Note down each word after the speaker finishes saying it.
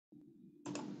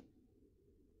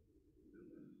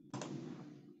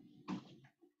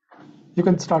You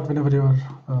can start whenever you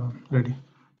are ready.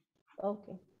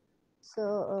 Okay.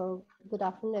 So, good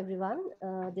afternoon, everyone.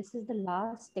 This is the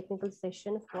last technical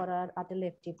session for our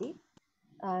ATL FTP.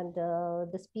 And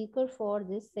the speaker for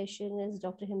this session is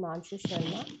Dr. Himanshu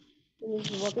Sharma, who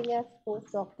is working as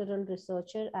postdoctoral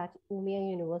researcher at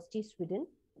Umeå University, Sweden.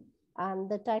 And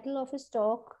the title of his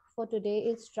talk for today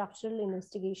is Structural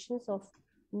Investigations of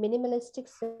Minimalistic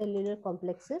Cellular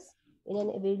Complexes in an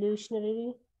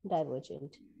Evolutionary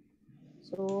Divergent.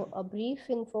 So, a brief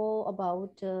info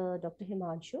about Dr.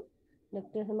 Himanshu.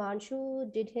 Dr.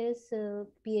 Himanshu did his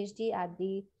PhD at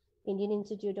the Indian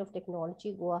Institute of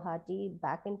Technology, Guwahati,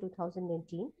 back in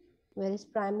 2018, where his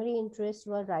primary interests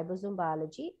were ribosome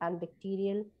biology and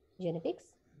bacterial genetics.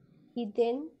 He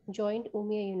then joined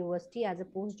Umeå University as a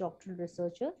postdoctoral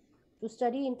researcher to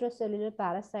study intracellular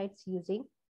parasites using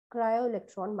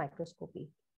cryo-electron microscopy.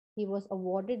 He was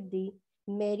awarded the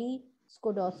Mary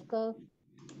Skodowska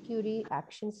Curie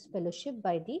Actions Fellowship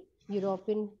by the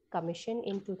European Commission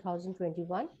in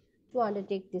 2021 to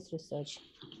undertake this research.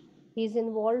 He is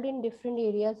involved in different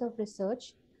areas of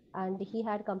research and he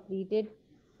had completed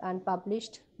and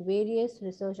published various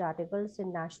research articles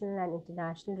in national and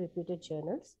international reputed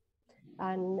journals.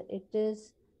 And it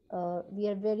is, we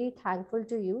are very thankful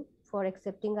to you for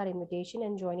accepting our invitation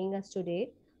and joining us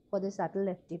today for this subtle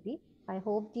FTP. I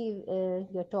hope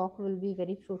your talk will be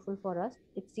very fruitful for us.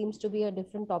 It seems to be a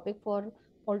different topic for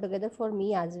altogether for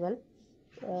me as well.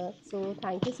 So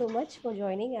thank you so much for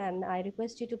joining, and I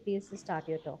request you to please start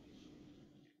your talk.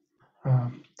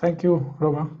 Thank you,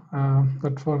 Roma,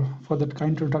 for that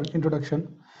kind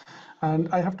introduction. And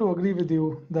I have to agree with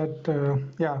you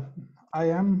that yeah, I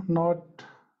am not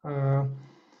uh,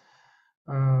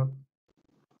 uh,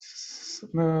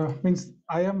 means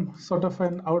I am sort of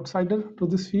an outsider to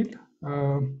this field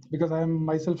because I am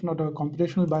myself not a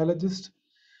computational biologist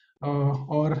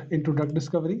or into drug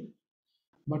discovery.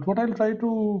 But what I'll try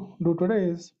to do today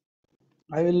is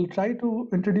I will try to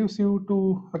introduce you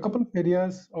to a couple of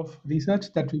areas of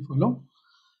research that we follow.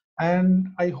 And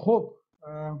I hope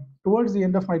towards the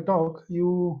end of my talk, the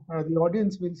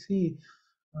audience, will see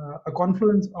a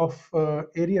confluence of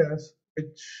areas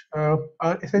which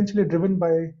are essentially driven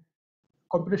by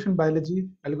computational biology,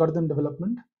 algorithm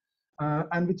development,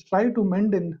 and which try to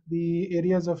mend in the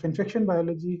areas of infection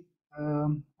biology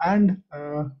and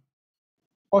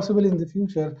possibly in the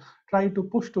future try to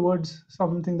push towards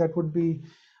something that would be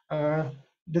uh,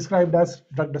 described as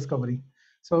drug discovery.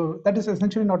 So that is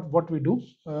essentially not what we do,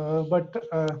 but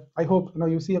I hope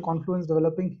you see a confluence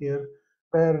developing here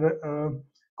where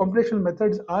computational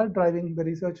methods are driving the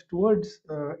research towards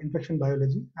infection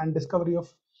biology and discovery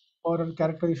of or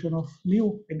characterization of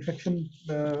new infection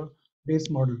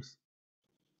based models.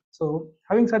 So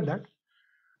having said that,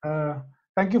 uh,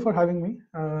 thank you for having me.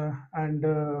 And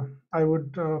I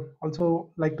would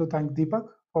also like to thank Deepak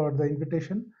for the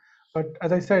invitation. But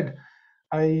as I said,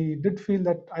 I did feel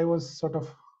that I was sort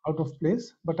of out of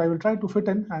place, but I will try to fit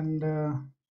in and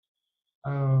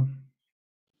uh,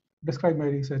 describe my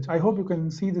research. I hope you can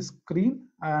see the screen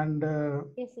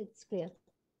Yes, it's clear.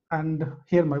 and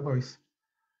hear my voice.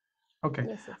 Okay.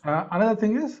 Yes, yes. Another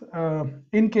thing is,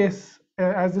 in case,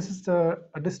 as this is a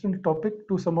distant topic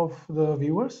to some of the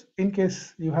viewers, in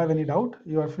case you have any doubt,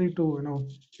 you are free to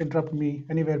interrupt me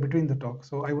anywhere between the talk.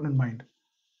 So I wouldn't mind.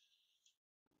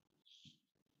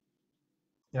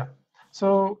 Yeah.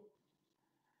 So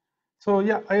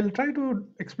yeah, I'll try to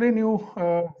explain you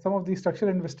some of the structural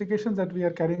investigations that we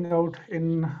are carrying out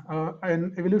in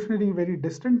an evolutionary very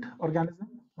distant organism.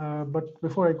 But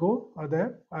before I go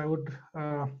there,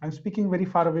 I'm speaking very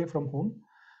far away from home.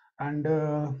 And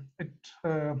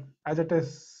as it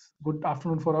is good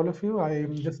afternoon for all of you, I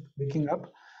am just waking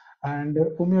up. And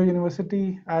Umeå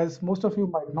University, as most of you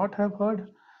might not have heard,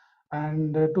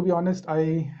 and to be honest,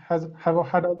 have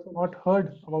had also not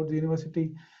heard about the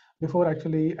university before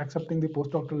actually accepting the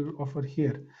postdoctoral offer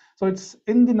here. So it's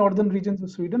in the northern regions of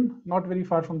Sweden, not very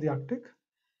far from the Arctic.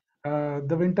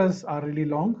 The winters are really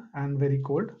long and very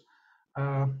cold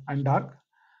and dark.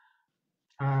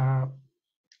 Uh,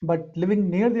 but living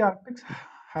near the Arctic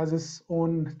has its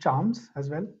own charms as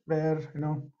well, where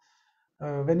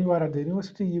when you are at the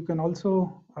university, you can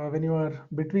also when you are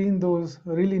between those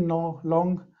really no,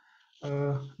 long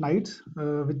nights,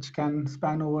 which can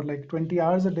span over like 20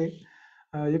 hours a day,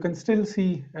 you can still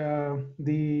see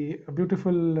the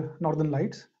beautiful northern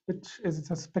lights, which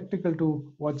is a spectacle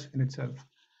to watch in itself.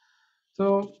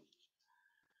 So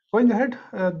going ahead,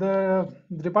 the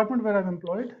department where I'm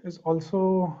employed is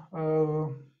also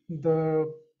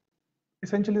the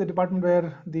essentially the department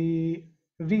where the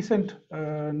recent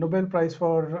Nobel Prize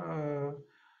for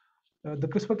the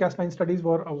CRISPR-Cas9 studies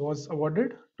was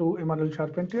awarded to Emmanuelle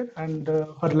Charpentier, and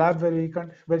her lab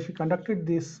where she conducted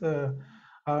this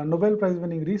Nobel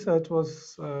Prize-winning research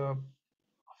was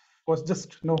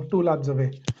just 2 labs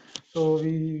away. So we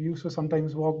used to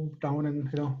sometimes walk down and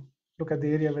look at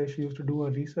the area where she used to do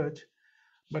her research.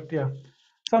 But yeah,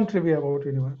 some trivia about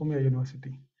Umia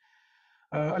University.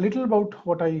 A little about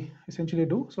what I essentially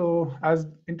do. So, as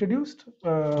introduced,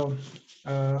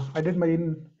 I did my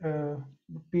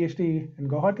PhD in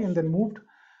Guwahati and then moved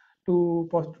to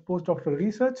postdoctoral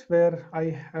research, where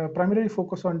I primarily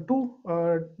focus on two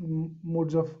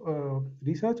modes of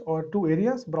research, or two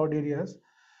areas, broad areas.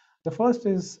 The first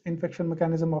is infection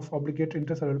mechanism of obligate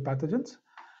intracellular pathogens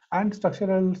and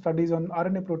structural studies on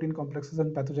RNA protein complexes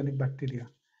and pathogenic bacteria.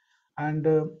 And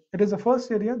it is the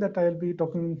first area that I'll be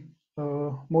talking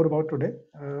more about today.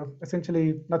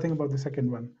 Essentially, nothing about the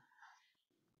second one.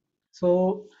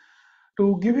 So,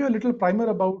 to give you a little primer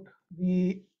about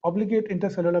the obligate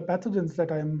intercellular pathogens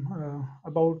that I'm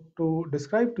about to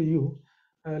describe to you,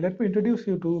 let me introduce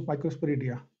you to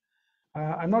Microsporidia.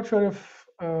 I'm not sure if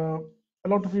a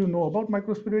lot of you know about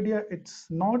Microsporidia. It's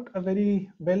not a very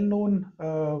well-known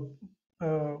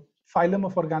phylum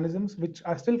of organisms, which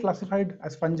are still classified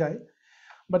as fungi,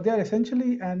 but they are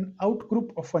essentially an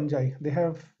outgroup of fungi. They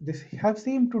have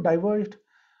seemed to diverge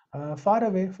far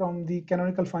away from the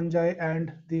canonical fungi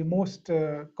and the most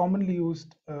commonly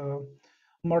used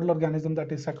model organism,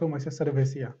 that is Saccharomyces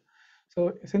cerevisiae.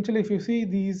 So essentially, if you see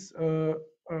these are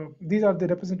the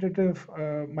representative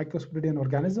microsporidian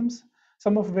organisms,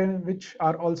 some of which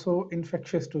are also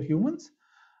infectious to humans,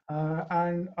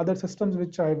 and other systems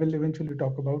which I will eventually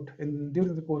talk about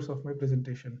during the course of my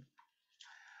presentation.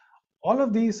 All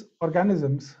of these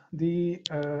organisms, the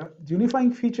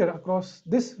unifying feature across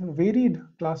this varied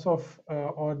class of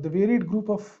or the varied group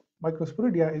of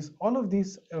Microsporidia is all of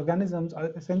these organisms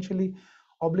are essentially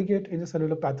obligate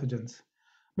intercellular pathogens.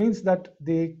 Means that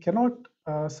they cannot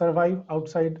survive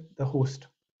outside the host.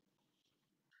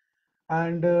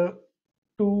 And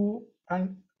to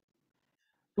and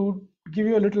to give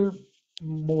you a little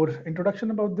more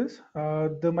introduction about this,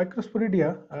 the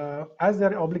Microsporidia, as they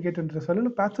are obligate intracellular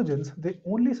pathogens, they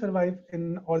only survive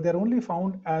in, or they're only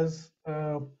found as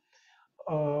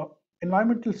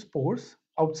environmental spores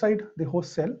outside the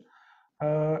host cell.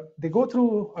 They go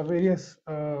through various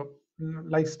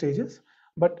life stages,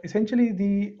 but essentially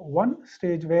the one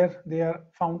stage where they are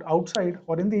found outside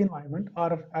or in the environment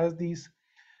are as these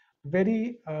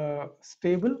very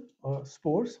stable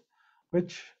spores,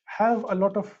 which have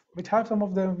some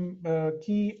of them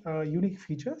key unique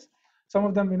features. Some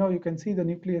of them, you can see the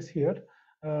nucleus here,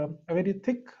 a very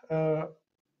thick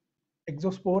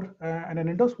exospore and an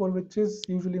endospore, which is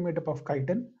usually made up of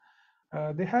chitin.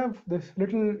 They have this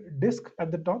little disc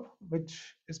at the top,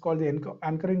 which is called the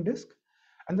anchoring disc.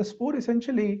 And the spore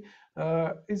essentially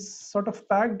is sort of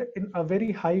packed in a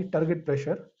very high target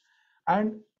pressure.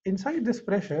 And inside this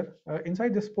pressure,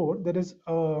 inside the spore, there is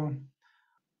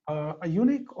a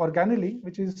unique organelle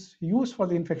which is used for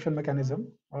the infection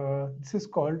mechanism. This is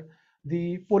called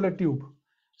the polar tube.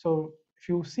 So if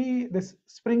you see this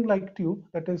spring-like tube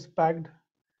that is packed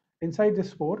inside the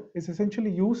spore, is essentially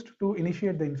used to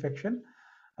initiate the infection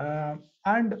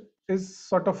and is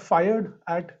sort of fired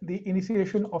at the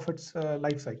initiation of its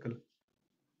life cycle.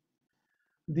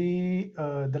 The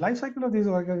life cycle of these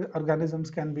organisms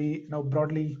can be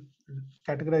broadly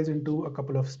categorized into a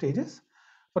couple of stages.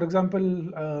 For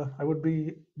example, I would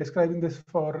be describing this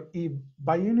for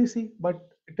bioinicy, but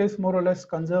it is more or less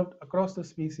conserved across the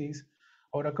species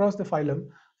or across the phylum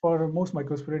for most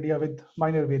Microsporidia, with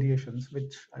minor variations,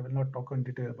 which I will not talk in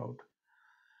detail about.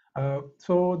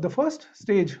 So the first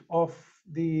stage of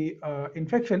the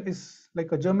infection is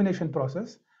like a germination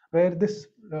process, where this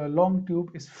long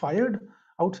tube is fired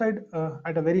outside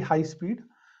at a very high speed,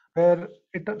 where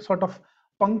it sort of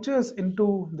punctures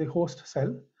into the host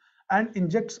cell and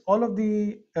injects all of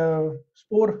the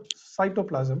spore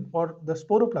cytoplasm or the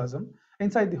sporoplasm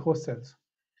inside the host cells.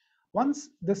 Once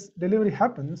this delivery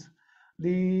happens,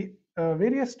 the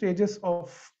various stages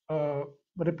of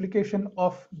replication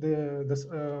of this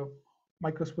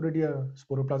Microsporidia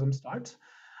sporoplasm starts,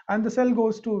 and the cell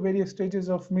goes to various stages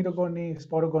of metagony,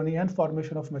 sporogony, and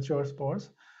formation of mature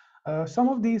spores. Some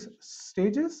of these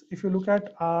stages, if you look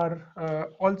at,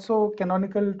 are also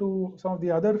canonical to some of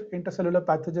the other intercellular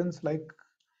pathogens like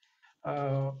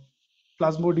uh,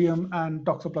 Plasmodium and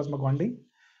Toxoplasma gondii.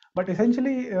 But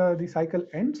essentially, the cycle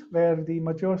ends where the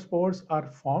mature spores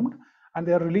are formed and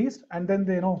they are released, and then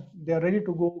they are ready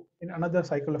to go in another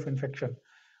cycle of infection.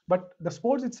 But the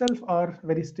spores itself are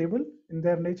very stable in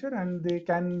their nature, and they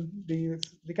can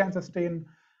sustain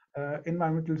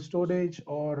environmental storage,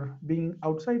 or being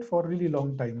outside for really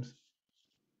long times.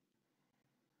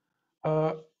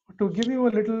 Uh, to give you a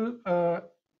little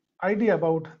idea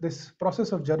about this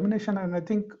process of germination, and I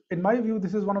think, in my view,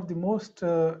 this is one of the most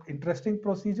interesting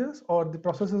procedures or the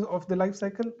processes of the life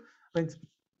cycle. I mean,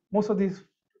 most of these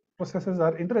processes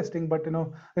are interesting, but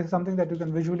this is something that you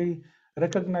can visually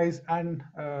recognize and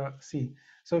see.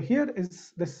 So here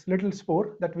is this little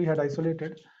spore that we had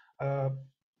isolated. Uh,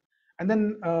 and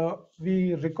then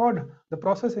we record the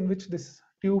process in which this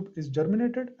tube is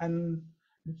germinated and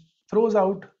throws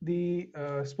out the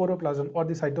sporoplasm or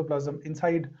the cytoplasm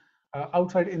inside,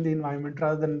 outside in the environment,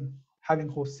 rather than having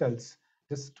host cells.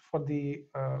 Just for the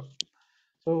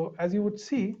so as you would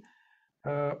see,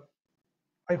 uh,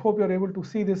 I hope you're able to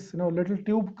see this little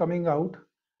tube coming out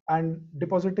and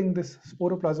depositing this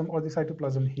sporoplasm or the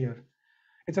cytoplasm here.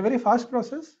 It's a very fast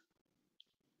process.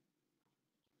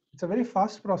 It's a very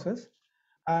fast process,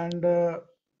 and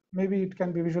maybe it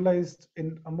can be visualized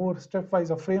in a more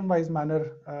stepwise or frame-wise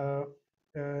manner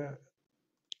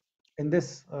in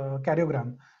this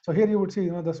karyogram. So here you would see,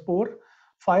 the spore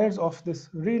fires off this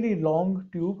really long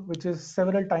tube, which is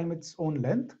several times its own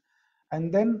length,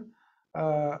 and then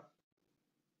uh,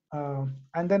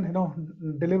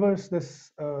 delivers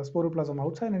this sporoplasm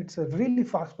outside, and it's a really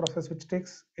fast process which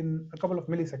takes in a couple of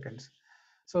milliseconds.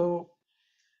 So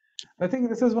I think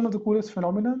this is one of the coolest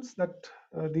phenomena that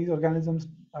these organisms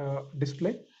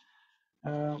display.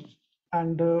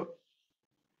 And to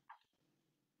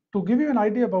give you an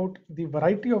idea about the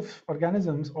variety of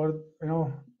organisms, or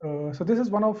so this is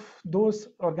one of those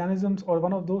organisms, or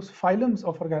one of those phylums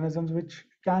of organisms, which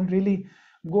can really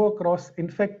go across,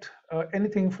 infect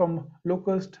anything from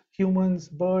locust, humans,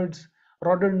 birds,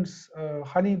 rodents,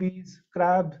 honeybees,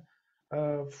 crabs,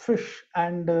 fish,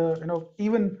 and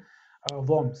even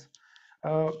worms.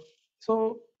 uh,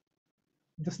 so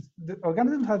the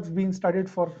organism has been studied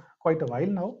for quite a while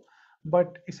now,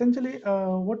 but essentially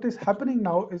what is happening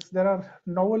now is there are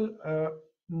novel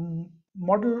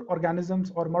model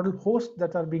organisms or model hosts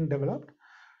that are being developed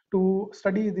to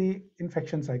study the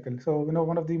infection cycle. So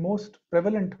one of the most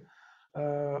prevalent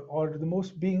or the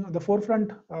most being the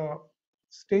forefront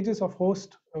stages of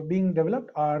host being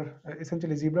developed are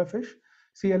essentially zebrafish,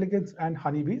 C. elegans, and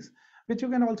honeybees, which you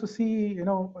can also see,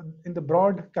 in the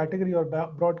broad category or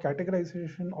broad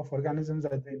categorization of organisms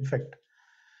that they infect.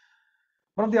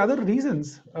 One of the other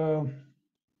reasons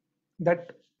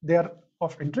that they are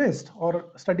of interest,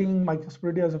 or studying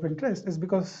microsporidia is of interest, is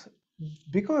because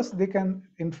they can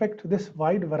infect this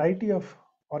wide variety of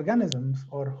organisms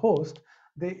or host.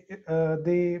 They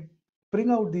bring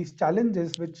out these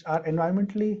challenges which are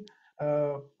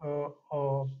uh, uh,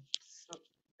 uh,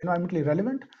 environmentally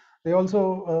relevant. They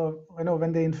also,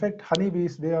 when they infect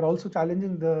honeybees, they are also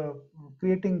challenging the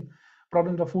creating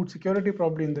problems of food security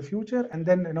probably in the future, and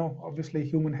then obviously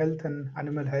human health and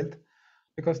animal health,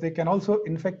 because they can also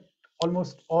infect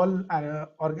almost all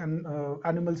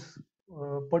animals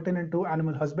pertinent to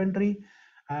animal husbandry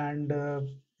and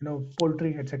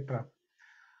poultry, etc.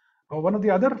 One of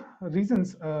the other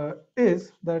reasons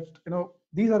is that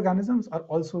these organisms are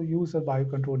also used as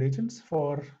biocontrol agents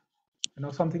for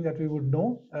something that we would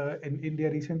know in India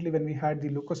recently when we had the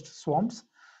locust swarms.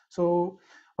 So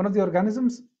one of the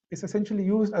organisms is essentially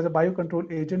used as a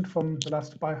biocontrol agent from the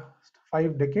last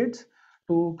 5 decades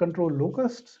to control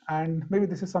locusts, and maybe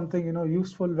this is something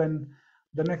useful when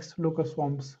the next locust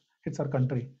swarms hits our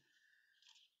country.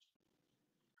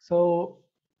 So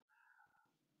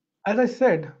as I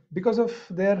said, because of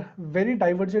their very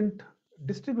divergent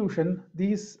distribution,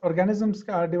 these organisms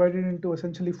are divided into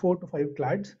essentially 4 to 5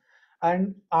 clades,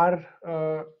 and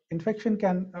our infection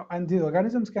can and these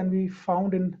organisms can be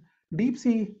found in deep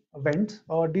sea vents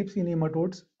or deep sea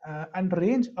nematodes, and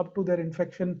range up to their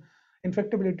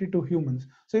infectability to humans.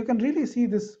 So you can really see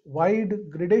this wide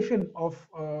gradation of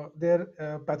their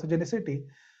pathogenicity,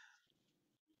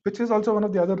 which is also one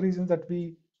of the other reasons that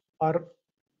we are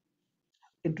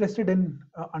interested in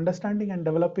understanding and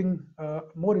developing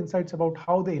more insights about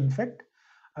how they infect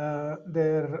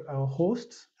their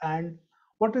hosts, and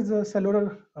what is the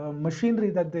cellular machinery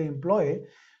that they employ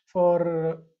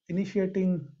for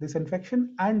initiating this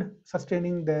infection and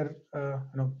sustaining their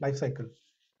life cycle.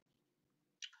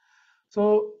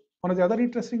 So one of the other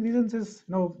interesting reasons is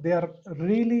they are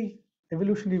really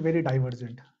evolutionarily very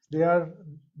divergent.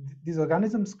 These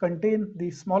organisms contain the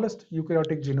smallest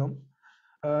eukaryotic genome,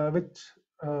 which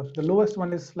the lowest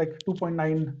one is like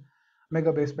 2.9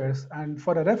 megabase pairs. And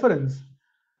for a reference,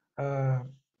 uh,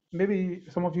 maybe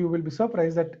some of you will be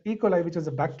surprised that E. coli, which is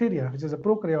a bacteria, which is a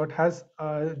prokaryote, has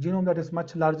a genome that is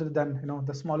much larger than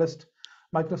the smallest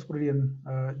microsporidian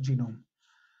genome.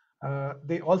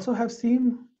 They also have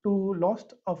seemed to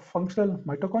lost a functional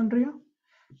mitochondria,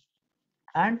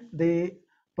 and they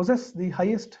possess the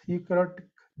highest eukaryotic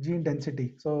gene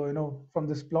density. So, from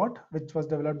this plot, which was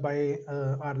developed by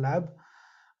our lab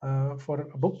for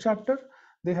a book chapter,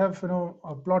 they have,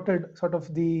 plotted sort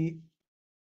of the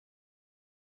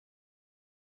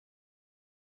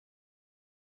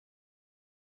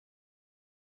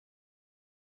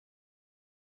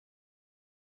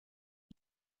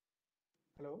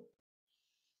hello.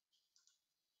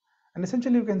 And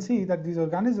essentially, you can see that these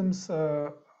organisms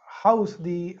house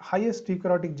the highest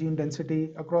eukaryotic gene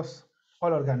density across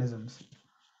all organisms.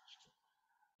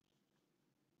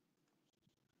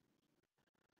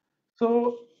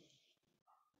 So,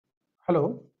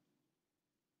 hello.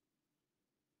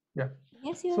 Yeah.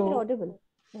 Yes, you are So, audible.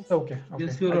 Yes. okay, okay.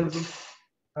 Yes, you are audible.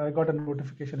 I got a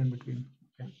notification in between.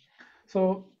 Okay.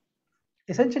 So,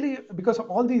 essentially, because of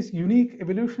all these unique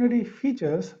evolutionary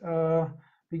features,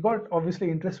 we got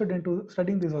obviously interested into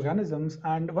studying these organisms.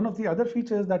 And one of the other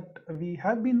features that we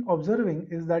have been observing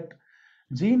is that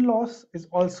gene loss is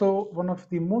also one of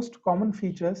the most common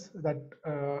features that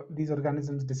these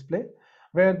organisms display,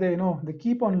 where they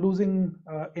keep on losing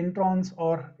introns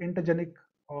or intergenic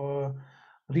uh,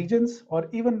 regions, or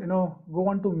even go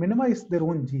on to minimize their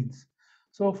own genes.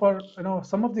 So for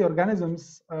some of the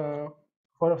organisms,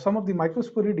 for some of the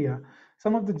microsporidia,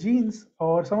 some of the genes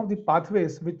or some of the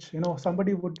pathways which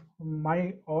somebody would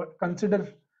might or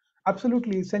consider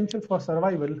absolutely essential for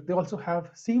survival, they also have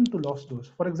seemed to lose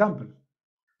those. For example,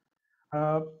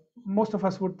 uh, most of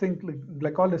us would think like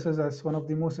glycolysis as one of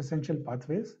the most essential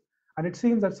pathways, and it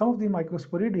seems that some of the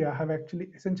microsporidia have actually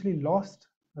essentially lost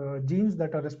genes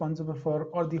that are responsible for,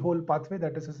 or the whole pathway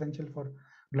that is essential for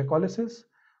glycolysis,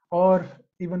 or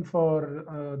even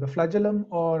for the flagellum,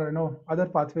 or other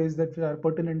pathways that are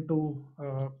pertinent to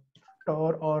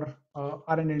TOR or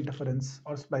RNA interference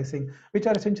or splicing, which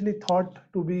are essentially thought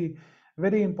to be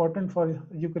very important for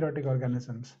eukaryotic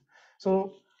organisms.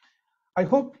 So I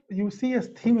hope you see a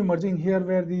theme emerging here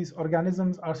where these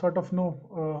organisms are sort of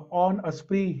on a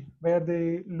spree where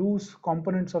they lose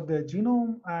components of their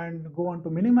genome and go on to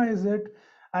minimize it.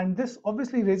 And this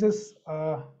obviously raises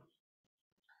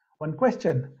one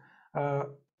question, uh,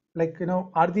 like,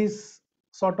 are these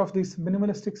sort of these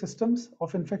minimalistic systems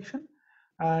of infection?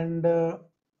 And uh,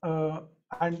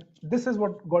 and this is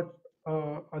what got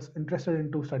us interested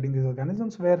into studying these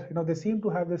organisms, where they seem to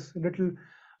have this little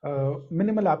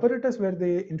minimal apparatus where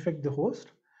they infect the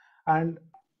host. And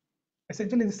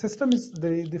essentially the system is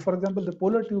for example, the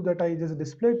polar tube that I just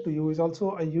displayed to you is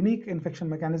also a unique infection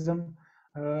mechanism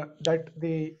that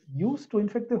they use to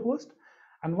infect the host.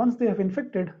 And once they have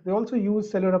infected, they also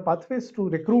use cellular pathways to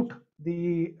recruit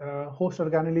the host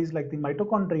organelles like the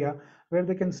mitochondria, where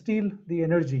they can steal the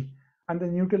energy and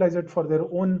then utilize it for their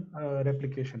own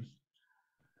replication.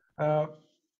 uh,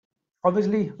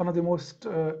 Obviously, one of the most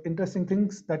interesting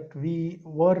things that we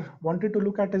were wanted to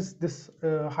look at is this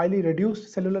highly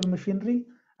reduced cellular machinery,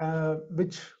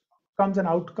 which comes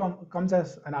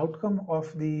as an outcome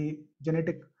of the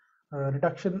genetic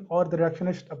reduction or the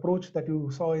reductionist approach that you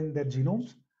saw in their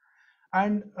genomes.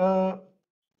 And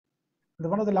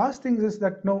one of the last things is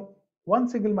that no one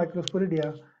single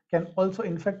microsporidia can also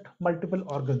infect multiple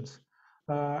organs,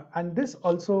 and this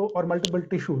also, or multiple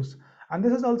tissues. And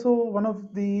this is also one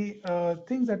of the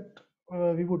things that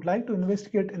we would like to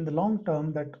investigate in the long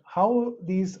term, that how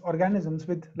these organisms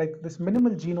with like this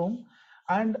minimal genome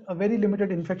and a very limited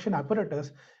infection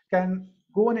apparatus can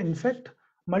go and infect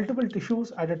multiple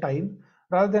tissues at a time,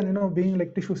 rather than being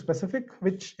like tissue specific,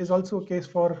 which is also a case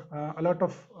for a lot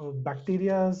of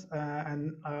bacterias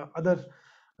and other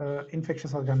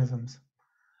infectious organisms.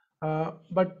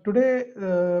 But today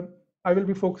I will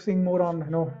be focusing more on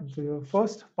the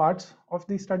first parts of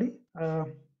the study,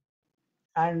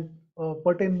 and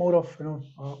pertain more of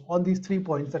on these 3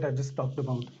 points that I just talked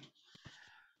about.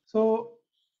 So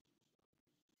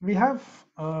we have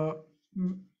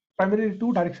primarily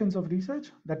two directions of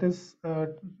research, that is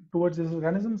towards these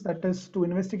organisms, that is to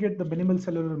investigate the minimal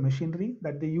cellular machinery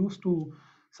that they use to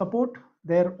support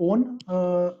their own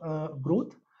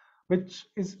growth, which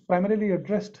is primarily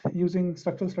addressed using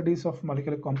structural studies of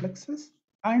molecular complexes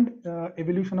and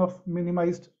evolution of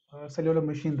minimized cellular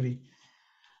machinery.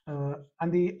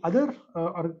 And the other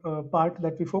part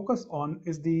that we focus on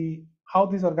is the how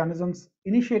these organisms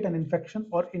initiate an infection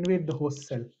or invade the host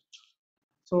cell.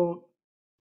 So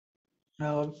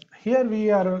here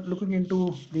we are looking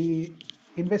into the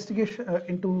investigation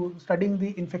into studying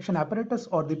the infection apparatus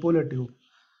or the polar tube.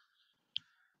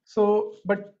 So,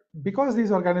 but because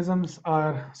these organisms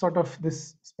are sort of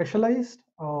this specialized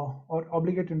or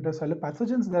obligate intracellular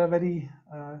pathogens, there are very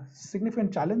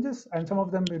significant challenges, and some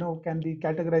of them, can be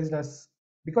categorized as,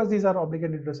 because these are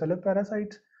obligate intracellular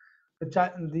parasites,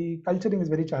 the culturing is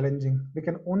very challenging. We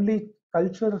can only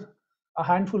culture a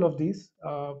handful of these,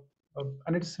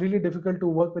 and it's really difficult to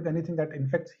work with anything that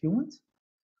infects humans.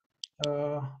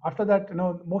 After that,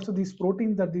 most of these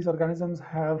proteins that these organisms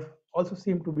have also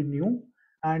seem to be new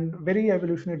and very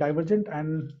evolutionary divergent,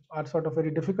 and are sort of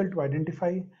very difficult to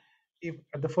identify if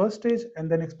at the first stage,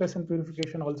 and then expression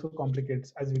purification also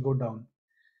complicates as we go down.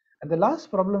 And the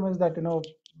last problem is that,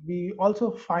 we are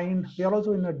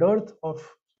also in a dearth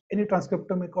of any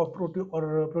transcriptomic or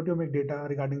proteomic data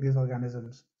regarding these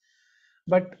organisms.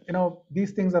 But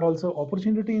these things are also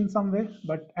opportunity in some way,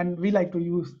 and we like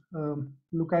to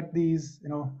look at these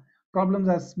problems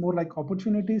as more like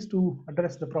opportunities to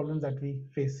address the problems that we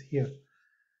face here.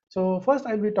 So first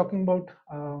I'll be talking about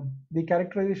the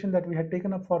characterization that we had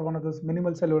taken up for one of those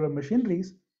minimal cellular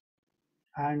machineries.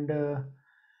 And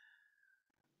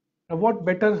what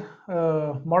better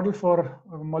model for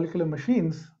molecular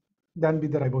machines than be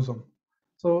the ribosome?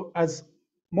 So as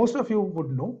most of you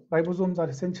would know, ribosomes are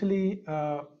essentially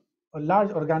large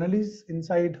organelles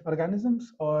inside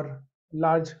organisms, or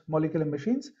large molecular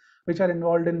machines which are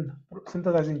involved in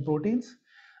synthesizing proteins.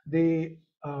 They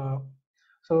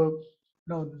so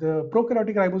the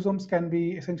prokaryotic ribosomes can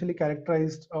be essentially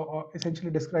characterized, or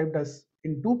essentially described as,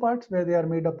 in two parts, where they are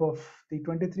made up of the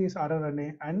 23S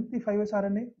rRNA and the 5S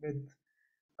RNA with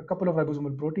a couple of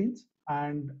ribosomal proteins.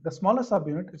 And the smaller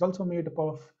subunit is also made up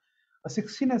of a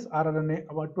 16S rRNA,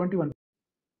 about 21.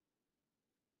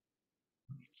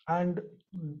 And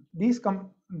these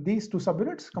two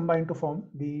subunits combine to form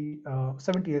the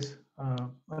 70S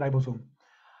ribosome.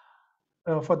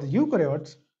 For the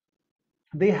eukaryotes,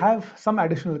 they have some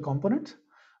additional components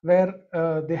where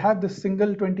they have this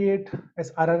single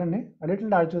 28S rRNA, a little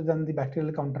larger than the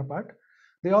bacterial counterpart.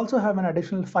 They also have an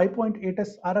additional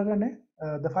 5.8S rRNA,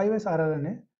 the 5S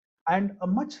rRNA, and a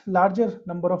much larger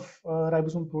number of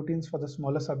ribosome proteins for the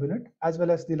smaller subunit, as well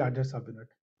as the larger subunit,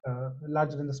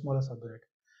 larger than the smaller subunit.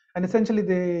 And essentially,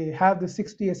 they have the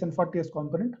 60S and 40S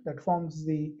component that forms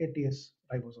the 80S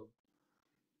ribosome.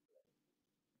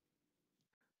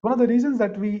 One of the reasons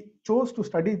that we chose to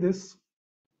study this,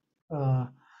 uh,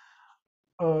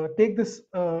 take this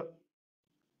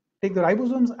take the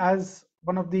ribosomes as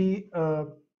one of the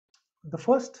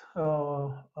first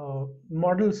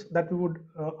models that we would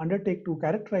undertake to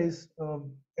characterize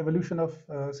evolution of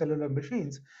cellular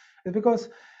machines, is because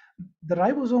the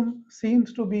ribosome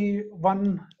seems to be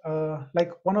one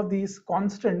of these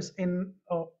constants in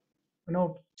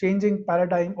changing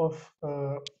paradigm of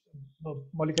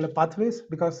molecular pathways,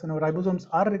 because ribosomes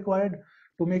are required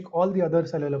to make all the other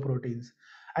cellular proteins.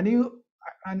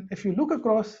 And if you look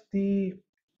across the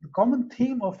common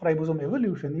theme of ribosome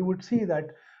evolution, you would see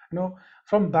that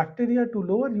from bacteria to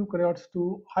lower eukaryotes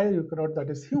to higher eukaryotes, that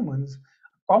is humans,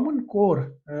 common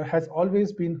core has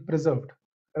always been preserved,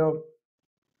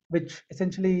 which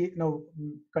essentially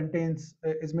contains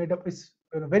is made up is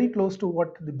very close to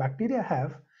what the bacteria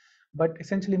have, but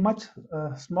essentially much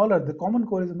smaller. The common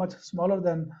core is much smaller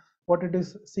than what it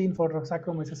is seen for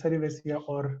Saccharomyces cerevisiae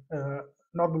or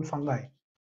normal fungi.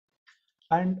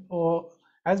 And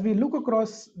as we look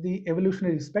across the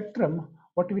evolutionary spectrum,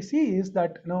 what we see is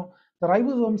that the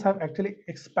ribosomes have actually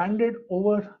expanded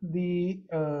over the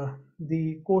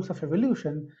course of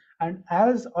evolution, and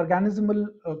as organismal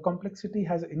complexity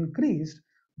has increased,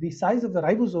 the size of the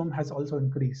ribosome has also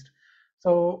increased.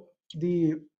 So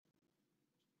the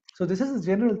so this is a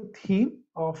general theme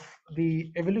of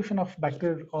the evolution of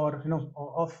bacteria, or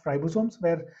of ribosomes,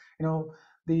 where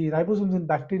the ribosomes in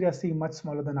bacteria seem much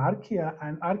smaller than archaea,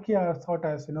 and archaea are thought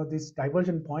as this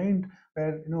divergent point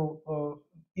where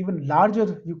even larger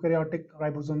eukaryotic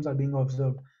ribosomes are being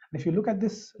observed. And if you look at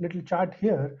this little chart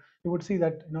here, you would see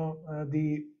that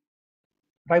the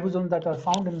ribosomes that are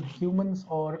found in humans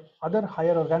or other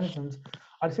higher organisms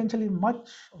are essentially much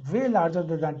way larger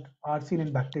than that are seen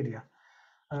in bacteria.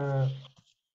 Uh,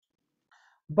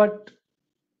 but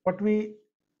what we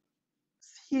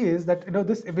see is that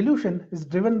this evolution is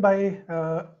driven by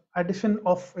addition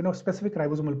of specific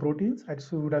ribosomal proteins,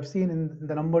 as you would have seen in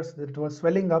the numbers that was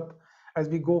swelling up as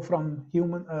we go from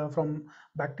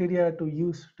bacteria to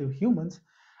use to humans.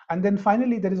 And then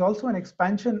finally there is also an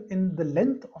expansion in the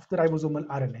length of the ribosomal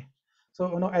RNA.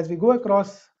 So as we go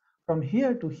across from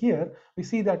here to here, we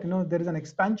see that there is an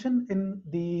expansion in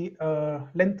the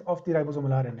length of the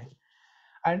ribosomal RNA.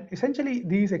 And essentially,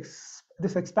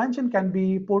 this expansion can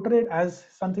be portrayed as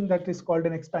something that is called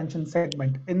an expansion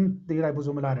segment in the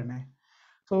ribosomal RNA.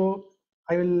 So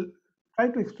I will try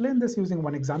to explain this using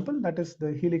one example, that is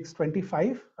the helix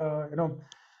 25.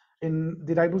 In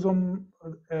the ribosome,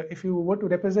 if you were to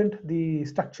represent the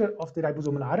structure of the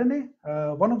ribosomal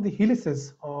RNA, one of the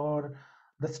helices or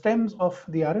the stems of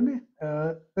the RNA,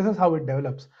 this is how it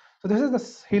develops. So this is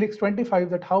the helix 25,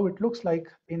 that how it looks like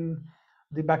in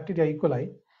the bacteria E.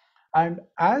 coli. And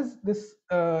as this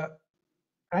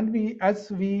and we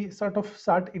as we sort of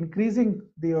start increasing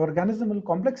the organismal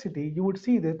complexity, you would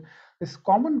see that this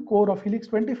common core of helix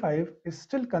 25 is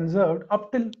still conserved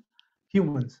up till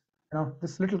humans.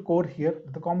 This little core here,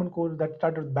 the common core that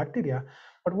started with bacteria.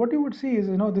 But what you would see is,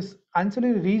 this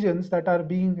ancillary regions that are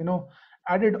being,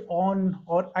 added on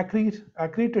or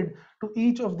accreted to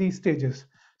each of these stages.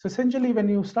 So essentially, when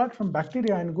you start from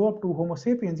bacteria and go up to Homo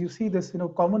sapiens, you see this,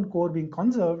 common core being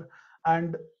conserved,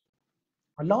 and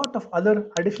a lot of other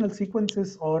additional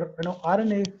sequences or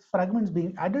RNA fragments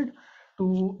being added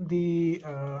to the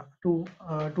to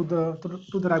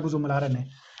the ribosomal RNA.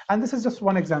 And this is just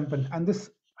one example, and this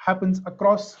happens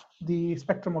across the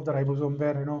spectrum of the ribosome,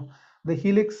 where the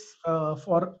helix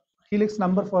for helix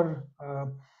number for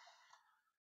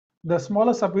the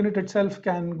smaller subunit itself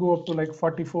can go up to like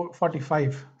 44,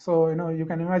 45. So you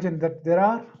can imagine that there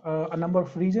are a number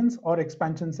of regions or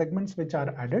expansion segments which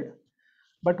are added.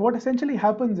 But what essentially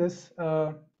happens is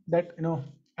that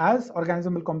as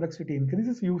organismal complexity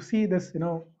increases, you see this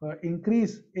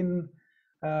increase in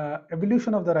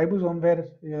evolution of the ribosome,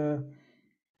 where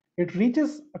it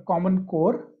reaches a common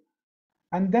core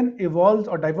and then evolves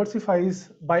or diversifies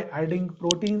by adding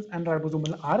proteins and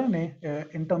ribosomal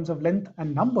RNA in terms of length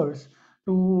and numbers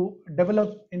to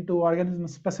develop into organism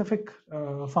specific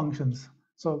functions.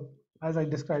 So as I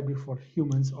described before,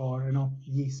 humans or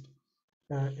yeast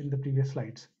in the previous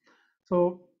slides.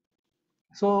 So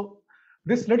so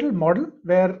this little model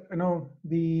where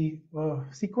the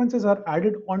sequences are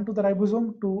added onto the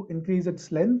ribosome to increase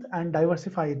its length and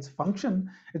diversify its function,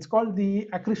 it's called the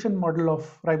accretion model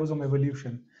of ribosome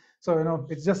evolution. So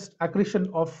it's just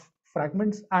accretion of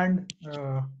fragments and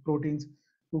proteins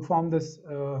to form this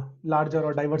larger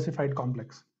or diversified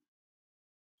complex.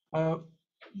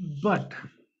 But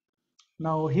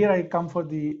now here I come for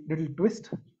the little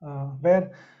twist,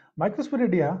 where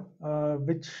microsporidia,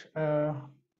 which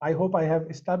I hope I have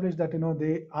established that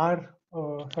they are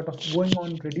sort of going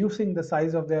on reducing the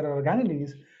size of their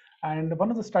organelles. And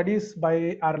one of the studies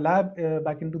by our lab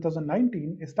back in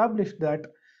 2019 established that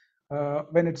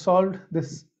when it solved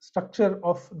this structure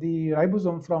of the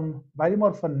ribosome from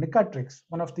Bioinformatics nicatrix,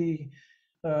 one of the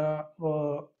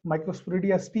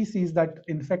microsporidia species that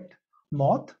infect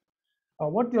moth,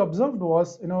 what they observed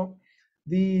was,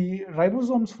 the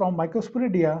ribosomes from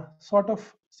Microsporidia sort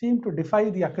of seem to defy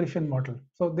the accretion model.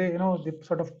 So they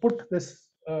sort of put this,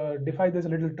 defy this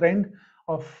little trend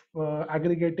of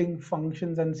aggregating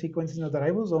functions and sequences of the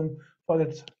ribosome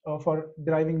for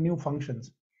deriving new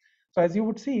functions. So as you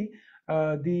would see,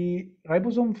 the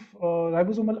ribosomal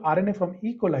RNA from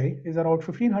E. coli is around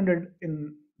 1500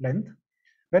 in length,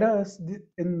 whereas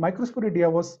in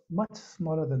Microsporidia was much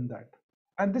smaller than that.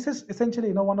 And this is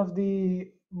essentially one of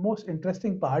the most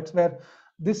interesting parts, where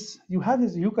this you have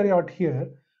this eukaryote here,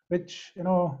 which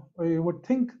you would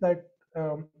think that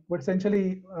would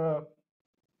essentially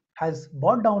has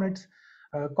brought down its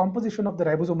composition of the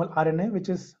ribosomal RNA, which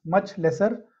is much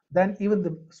lesser than even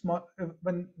the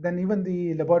than even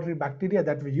the laboratory bacteria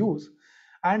that we use,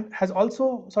 and has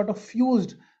also sort of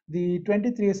fused the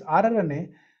 23S rRNA,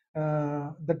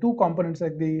 the two components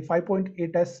like the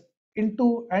 5.8S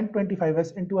into and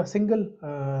 25S into a single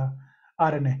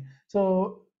RNA.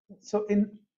 So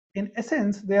in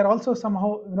essence, they are also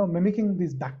somehow mimicking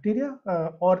these bacteria,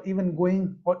 or even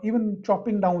going or even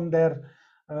chopping down their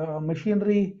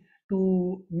machinery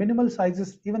to minimal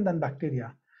sizes even than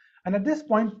bacteria. And at this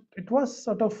point, it was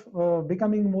sort of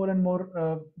becoming more and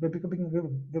more,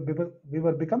 we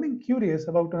were becoming curious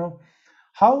about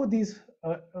how these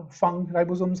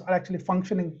ribosomes are actually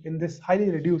functioning in this highly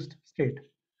reduced state.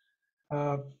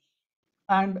 Uh,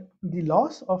 and the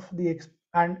loss of the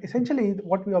and essentially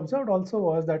what we observed also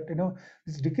was that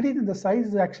this decrease in the size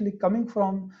is actually coming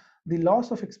from the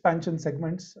loss of expansion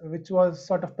segments, which was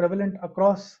sort of prevalent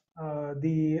across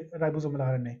the ribosomal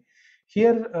RNA.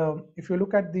 Here, if you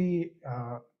look at the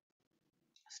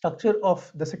structure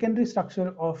of the secondary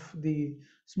structure of the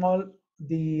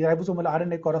ribosomal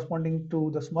RNA corresponding to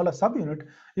the smaller subunit,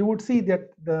 you would see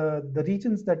that the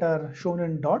regions that are shown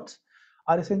in dots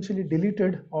are essentially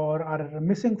deleted or are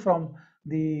missing from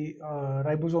the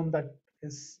ribosome that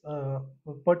is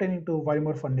pertaining to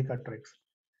Weimar fundicatrix.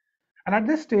 And at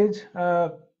this stage,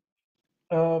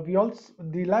 we also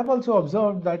the lab also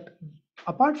observed that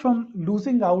apart from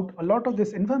losing out a lot of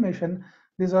this information,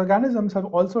 these organisms have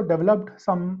also developed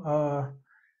some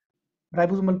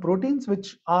ribosomal proteins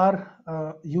which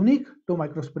are unique to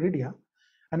Microsporidia.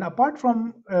 And apart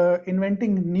from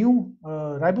inventing new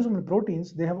ribosomal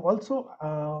proteins, they have also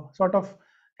sort of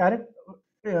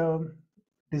uh,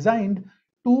 designed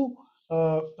two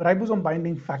ribosome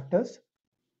binding factors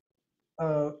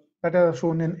that are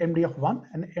shown in MDF1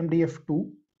 and MDF2,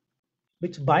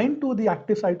 which bind to the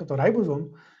active site of the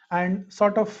ribosome and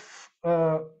sort of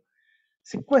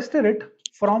sequester it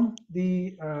from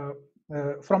the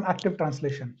from active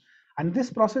translation. And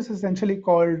this process is essentially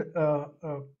called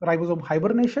ribosome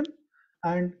hibernation.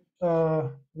 And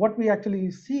what we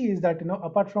actually see is that,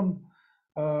 apart from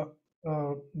uh,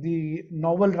 the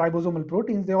novel ribosomal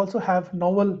proteins, they also have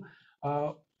novel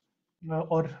uh,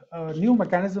 or new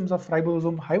mechanisms of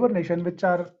ribosome hibernation, which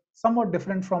are somewhat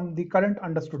different from the current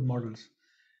understood models.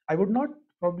 I would not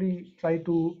probably try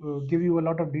to give you a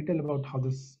lot of detail about how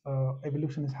this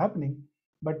evolution is happening,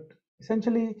 but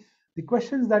essentially the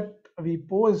questions that we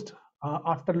posed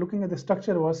after looking at the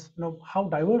structure was, how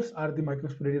diverse are the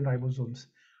microsporidian ribosomes?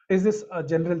 Is this a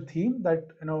general theme that,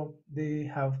 they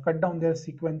have cut down their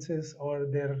sequences or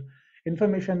their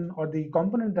information or the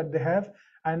component that they have,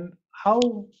 and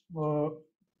uh,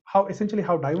 how essentially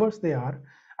how diverse they are,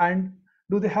 and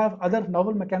do they have other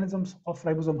novel mechanisms of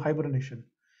ribosome hibernation?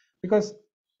 Because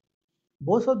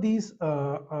both of these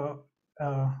uh,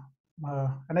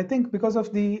 and I think because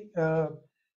of the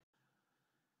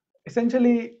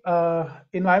essentially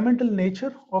environmental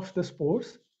nature of the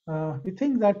spores, we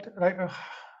think that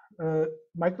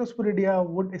Microsporidia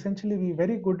would essentially be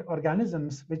very good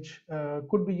organisms which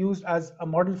could be used as a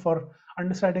model for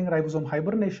understanding ribosome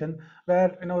hibernation,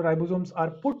 where ribosomes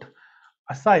are put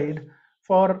aside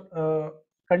for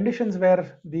conditions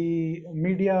where the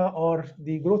media or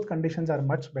the growth conditions are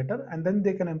much better, and then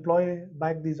they can employ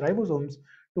back these ribosomes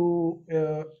to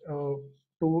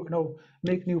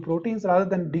make new proteins rather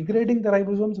than degrading the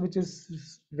ribosomes, which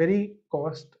is very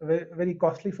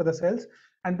costly for the cells,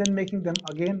 and then making them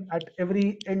again at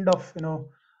every end of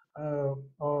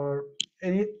or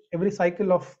every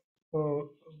cycle of uh,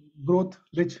 growth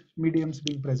rich mediums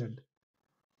being present.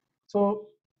 So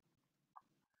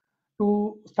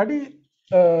to study,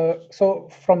 so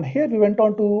from here we went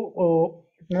on to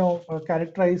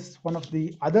characterize one of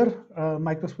the other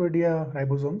Microsporidia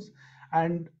ribosomes,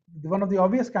 and one of the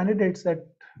obvious candidates that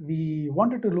we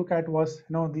wanted to look at was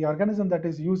the organism that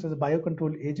is used as a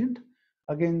biocontrol agent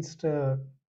against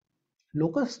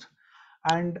locust.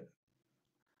 And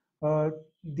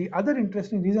the other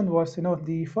interesting reason was,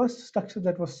 the first structure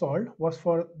that was solved was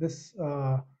for this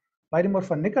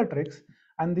Pyromorpha nicatrix,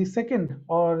 and the second,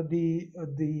 or the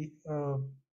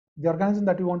organism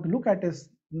that we want to look at is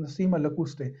Nosema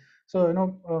lacustae.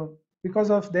 So,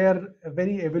 because of their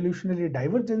very evolutionary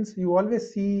divergence, you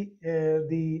always see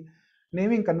the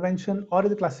naming convention or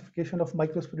the classification of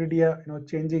Microsporidia,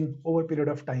 changing over a period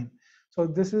of time. So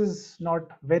this is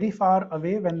not very far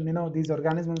away when these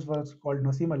organisms were called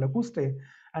Nosema lacustae,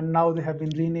 and now they have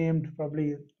been renamed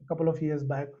probably a couple of years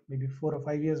back, maybe 4 or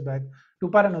 5 years back, to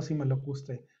Paranosema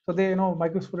lacustae. So they,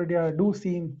 Microsporidia do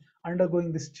seem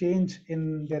undergoing this change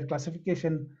in their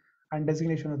classification and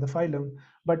designation of the phylum.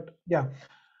 But yeah,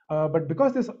 but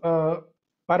because this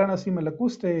Paranosema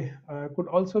lacustae could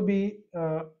also be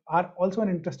are also an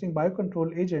interesting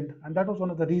biocontrol agent, and that was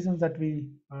one of the reasons that we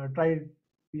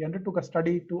undertook a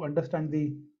study to understand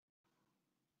the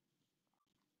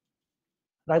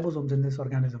ribosomes in this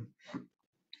organism.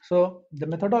 So the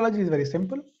methodology is very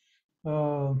simple,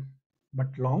 uh, but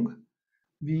long.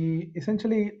 We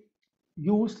essentially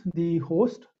use the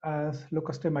host as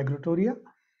Locustae migratoria,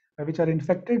 which are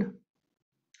infected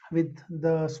with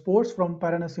the spores from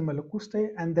Paranosema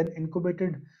locustae and then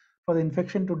incubated for the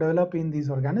infection to develop in these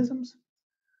organisms.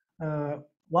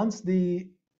 Once the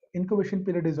incubation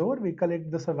period is over, we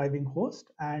collect the surviving host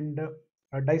and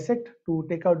dissect to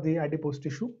take out the adipose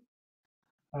tissue.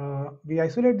 We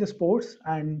isolate the spores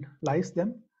and lyse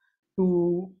them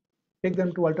to take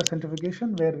them to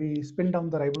ultracentrifugation, where we spin down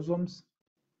the ribosomes,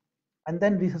 and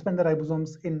then we suspend the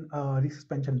ribosomes in a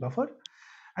resuspension buffer,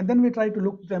 and then we try to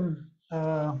look them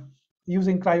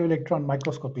using cryo-electron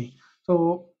microscopy.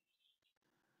 So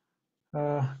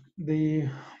the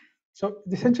so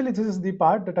essentially this is the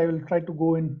part that I will try to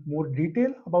go in more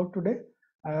detail about today,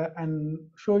 and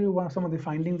show you some of the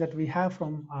findings that we have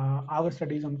from our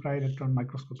studies on cryo-electron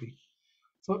microscopy.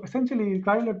 So essentially,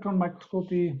 cryo-electron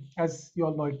microscopy, as you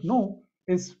all might know,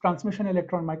 is transmission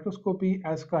electron microscopy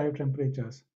as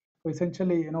cryotemperatures. So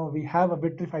essentially, we have a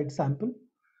vitrified sample,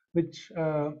 which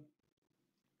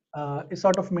is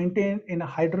sort of maintained in a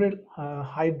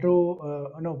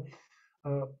no,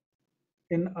 uh,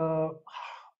 in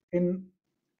in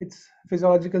its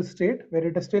physiological state where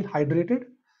it is still hydrated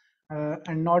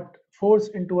and not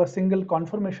forced into a single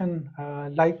conformation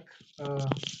like,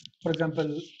 for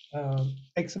example,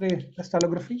 X-ray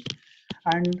crystallography.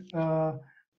 And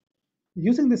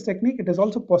using this technique, it is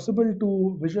also possible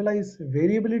to visualize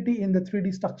variability in the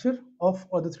 3D structure of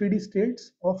or the 3D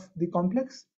states of the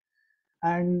complex.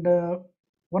 And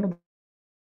one of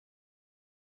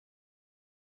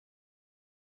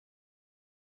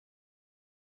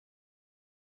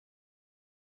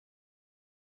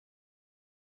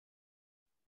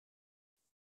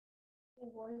Your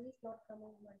voice is not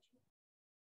coming much.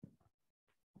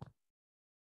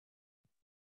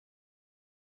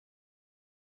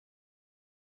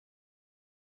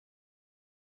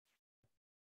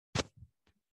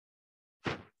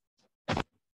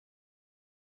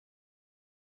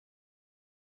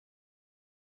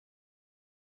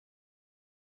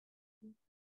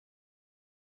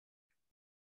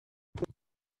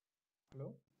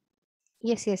 Hello.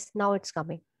 Yes, yes, now it's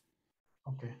coming.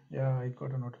 Okay, yeah, I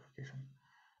got a notification.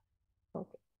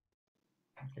 Okay.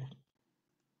 Okay,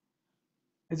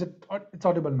 is it? It's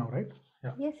audible now, right?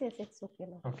 Yeah. Yes, yes, it's okay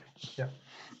now. Okay. Yeah.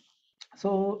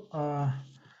 So,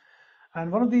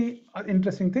 and one of the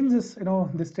interesting things is,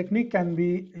 this technique can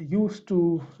be used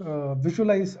to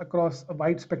visualize across a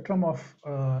wide spectrum of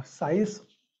size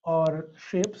or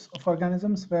shapes of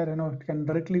organisms, where it can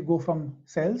directly go from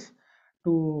cells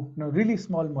to really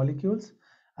small molecules,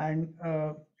 and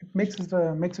it makes it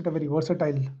a very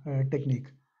versatile technique.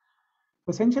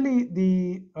 Essentially,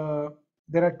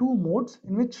 there are two modes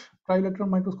in which cryo-electron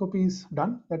microscopy is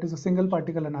done. That is a single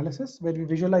particle analysis, where we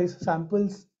visualize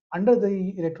samples under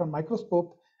the electron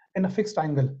microscope in a fixed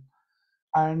angle.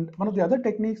 And one of the other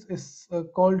techniques is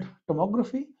called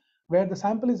tomography, where the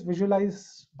sample is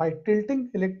visualized by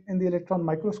tilting in the electron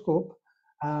microscope.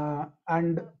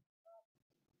 And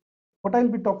what I'll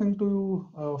be talking to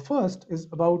you first is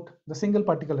about the single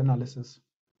particle analysis.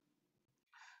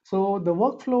 So the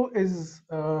workflow is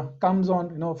comes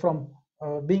on from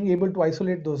being able to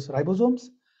isolate those ribosomes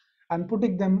and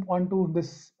putting them onto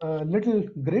this little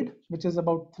grid, which is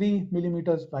about 3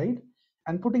 millimeters wide,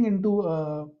 and putting into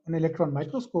an electron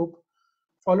microscope,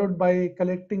 followed by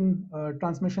collecting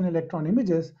transmission electron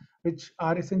images, which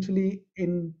are essentially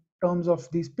in terms of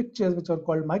these pictures, which are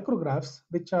called micrographs,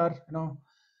 which are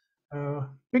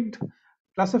picked,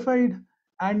 classified,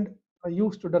 and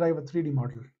used to derive a 3D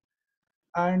model.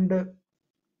 And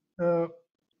uh,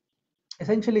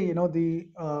 essentially,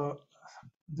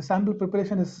 the sample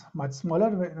preparation is much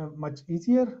smaller, much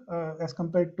easier as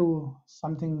compared to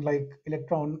something like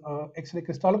electron X-ray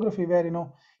crystallography, where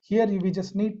here we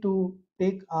just need to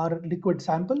take our liquid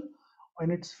sample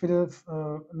in its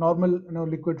normal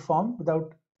liquid form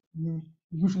without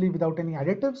usually without any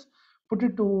additives, put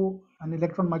it to an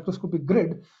electron microscopic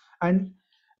grid, and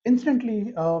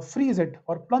instantly freeze it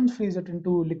or plunge freeze it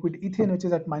into liquid ethane, which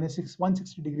is at minus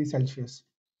 160 degrees Celsius.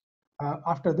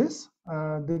 After this,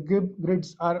 the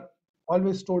grids are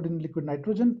always stored in liquid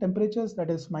nitrogen temperatures, that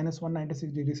is minus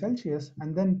 196 degrees Celsius,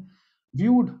 and then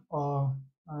viewed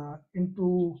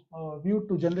viewed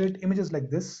to generate images like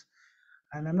this.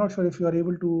 And I'm not sure if you are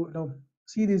able to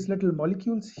see these little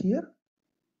molecules here,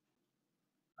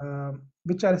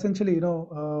 which are essentially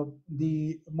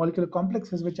the molecular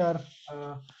complexes which are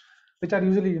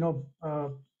usually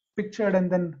pictured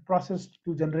and then processed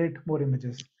to generate more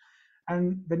images.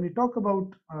 And when we talk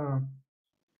about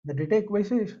the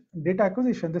data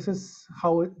acquisition, this is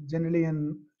how generally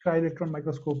an cryo-electron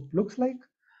microscope looks like.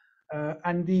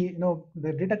 And the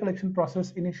data collection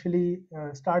process initially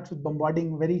starts with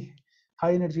bombarding very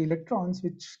high energy electrons,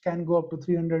 which can go up to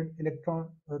 300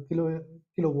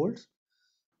 kilovolts,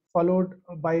 followed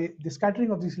by the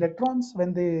scattering of these electrons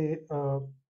when they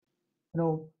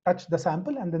touch the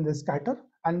sample, and then they scatter.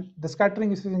 And the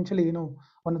scattering is essentially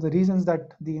one of the reasons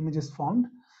that the image is formed.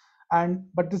 And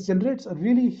but this generates a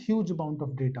really huge amount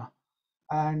of data.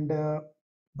 And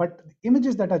but the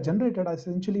images that are generated are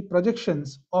essentially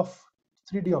projections of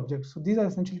 3D objects. So these are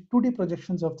essentially 2D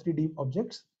projections of 3D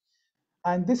objects.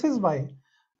 And this is why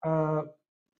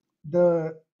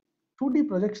the 2D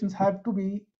projections have to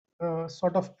be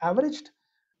sort of averaged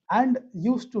and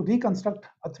used to reconstruct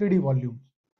a 3D volume.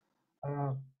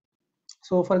 Uh,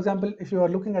 so for example, if you are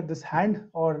looking at this hand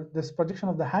or this projection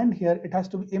of the hand here, it has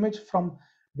to be imaged from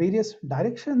various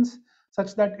directions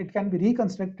such that it can be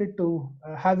reconstructed to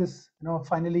have this,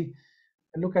 finally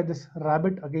look at this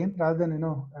rabbit again, rather than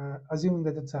assuming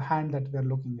that it's a hand that we are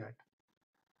looking at.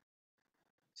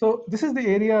 So this is the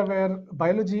area where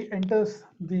biology enters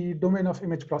the domain of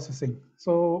image processing.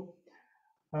 So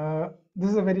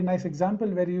this is a very nice example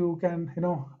where you can,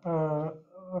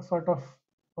 sort of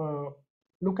uh,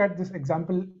 look at this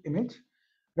example image,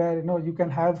 where you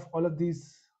can have all of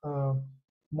these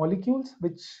molecules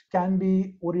which can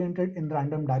be oriented in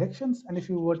random directions. And if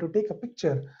you were to take a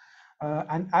picture,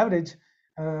 an average,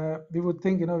 we would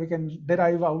think we can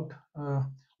derive out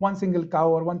one single cow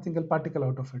or one single particle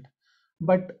out of it.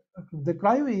 But the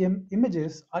cryo-EM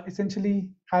images are essentially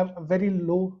have a very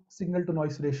low signal to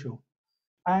noise ratio,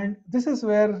 and this is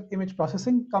where image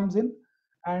processing comes in.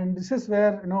 And this is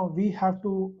where we have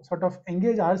to sort of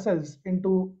engage ourselves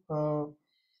into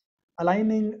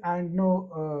aligning and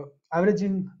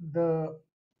averaging the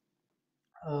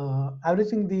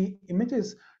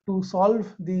images to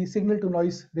solve the signal to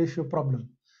noise ratio problem.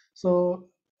 So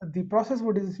the process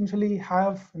would essentially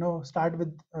have start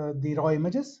with the raw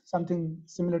images, something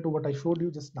similar to what I showed you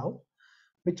just now,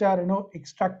 which are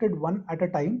extracted one at a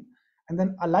time and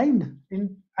then aligned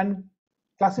in and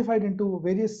classified into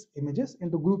various images,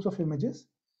 into groups of images.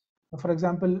 For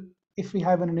example, if we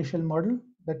have an initial model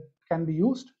that can be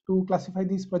used to classify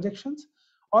these projections,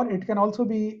 or it can also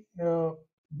be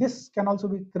this can also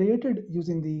be created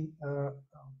using the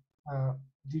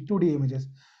 2D images.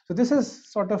 So this is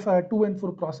sort of a to and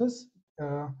fro process,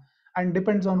 and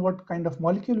depends on what kind of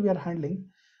molecule we are handling.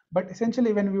 But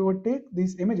essentially, when we would take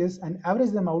these images and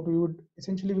average them out, we would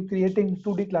essentially be creating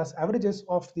 2D class averages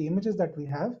of the images that we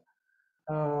have,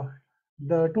 uh,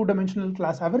 the two-dimensional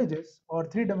class averages, or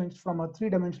three dimensions from a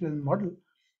three-dimensional model,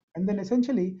 and then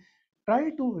essentially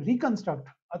try to reconstruct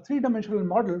a three-dimensional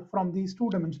model from these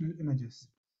two-dimensional images.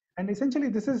 And essentially,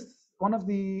 this is one of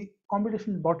the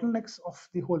computational bottlenecks of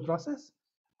the whole process.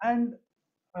 And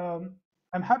um,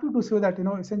 I'm happy to say that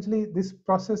essentially this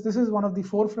process, this is one of the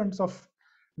forefronts of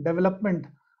development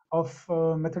of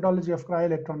methodology of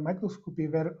cryo-electron microscopy,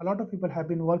 where a lot of people have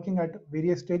been working at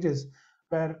various stages,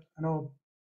 where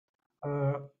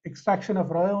extraction of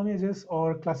raw images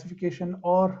or classification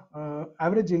or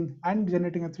averaging and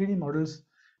generating a 3D models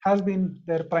has been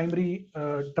their primary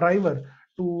driver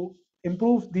to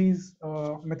improve these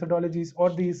methodologies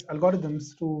or these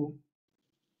algorithms to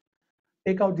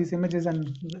take out these images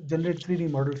and generate 3D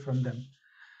models from them.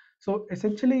 So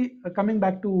essentially, coming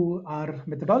back to our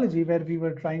methodology, where we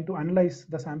were trying to analyze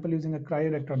the sample using a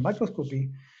cryo-electron microscopy,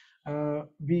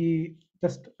 we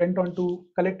just went on to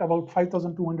collect about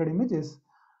 5,200 images,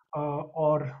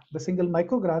 or the single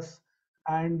micrographs,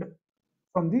 and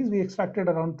from these we extracted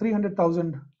around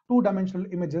 300,000 two-dimensional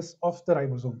images of the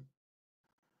ribosome.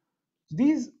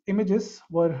 These images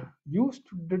were used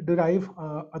to derive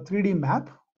a 3D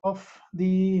map of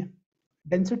the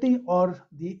density or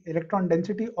the electron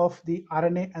density of the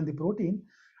RNA and the protein.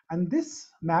 And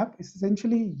this map is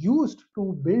essentially used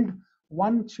to build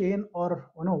one chain,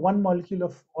 or one molecule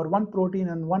of, or one protein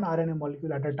and one RNA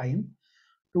molecule at a time,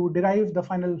 to derive the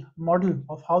final model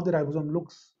of how the ribosome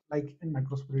looks like in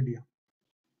microsporidia.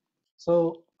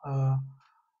 So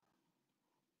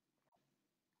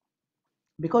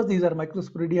because these are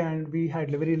microsporidia and we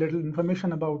had very little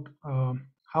information about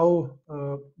how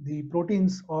the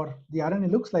proteins or the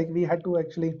RNA looks like, we had to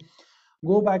actually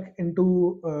go back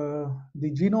into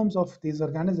the genomes of these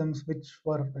organisms, which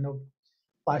were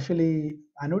partially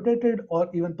annotated or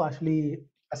even partially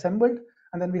assembled,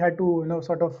 and then we had to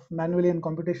sort of manually and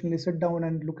computationally sit down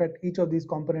and look at each of these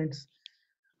components,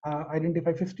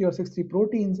 identify 50 or 60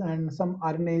 proteins and some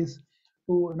RNAs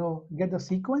to get the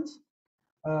sequence,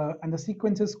 and the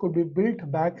sequences could be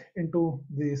built back into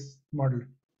this model.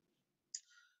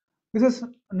 This is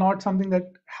not something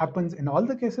that happens in all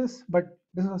the cases, but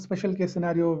this is a special case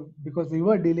scenario because we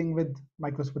were dealing with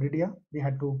microsporidia. We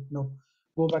had to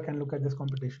go back and look at this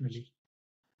computationally.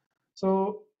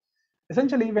 So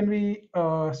essentially, when we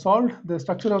solved the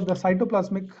structure of the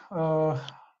cytoplasmic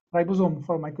ribosome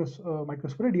for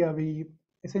microsporidia, we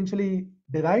essentially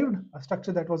derived a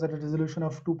structure that was at a resolution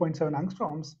of 2.7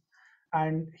 angstroms.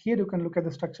 And here you can look at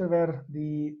the structure where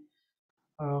the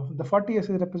 40S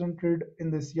is represented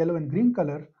in this yellow and green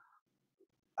color,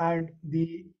 and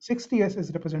the 60S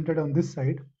is represented on this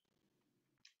side.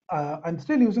 I'm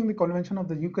still using the convention of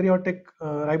the eukaryotic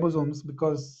ribosomes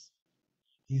because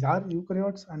these are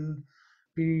eukaryotes, and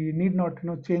we need not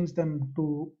change them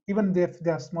to, even if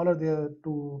they are smaller, they are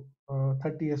to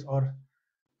 30S or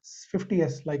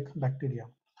 50S like bacteria.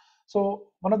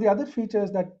 So one of the other features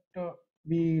that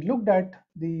we looked at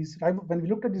when we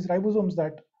looked at these ribosomes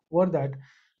that were that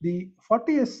the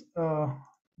 40S,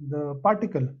 the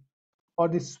particle or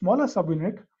the smaller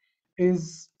subunit,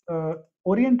 is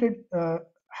oriented,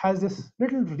 has this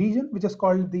little region which is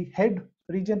called the head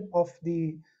region of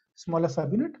the smaller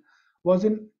subunit was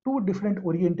in two different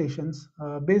orientations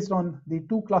based on the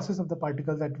two classes of the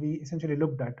particles that we essentially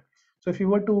looked at. So if you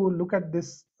were to look at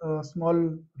this small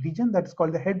region that's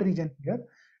called the head region here,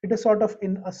 it is sort of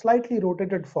in a slightly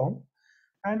rotated form.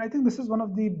 And I think this is one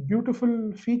of the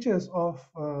beautiful features of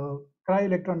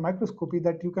cryo-electron microscopy,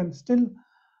 that you can still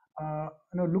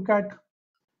look at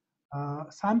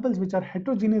samples which are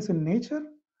heterogeneous in nature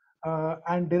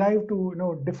and derive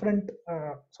to different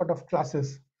sort of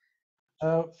classes.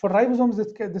 For ribosomes,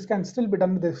 this can still be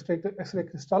done with X-ray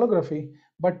crystallography,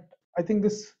 but I think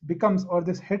this becomes, or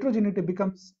this heterogeneity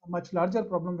becomes, a much larger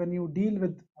problem when you deal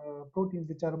with proteins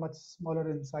which are much smaller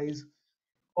in size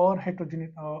or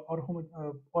heterogeneity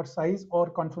or size or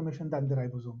conformation than the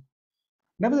ribosome.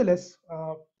 Nevertheless,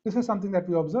 this is something that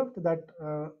we observed, that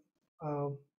uh,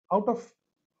 out of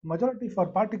majority for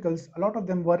particles, a lot of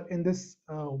them were in this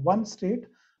one state,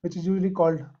 which is usually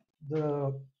called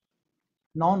the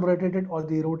non-rotated or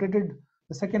the rotated.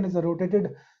 The second is the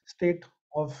rotated state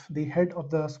of the head of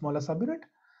the smaller subunit.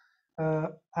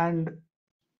 And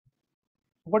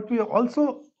what we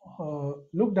also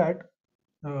looked at,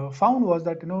 found was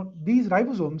that these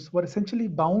ribosomes were essentially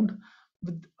bound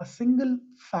with a single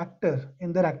factor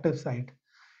in their active site.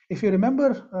 If you remember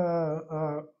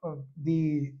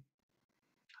the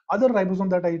other ribosome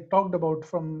that I talked about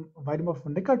from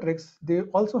Bioinformatics, they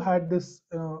also had this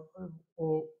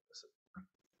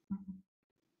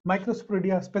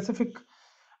microsporidia specific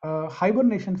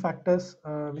hibernation factors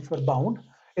which were bound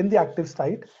in the active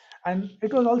site. And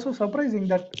it was also surprising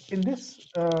that in this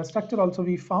structure also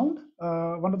we found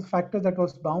one of the factors that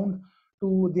was bound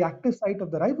to the active site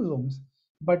of the ribosomes,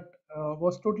 but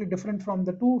was totally different from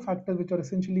the two factors which are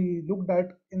essentially looked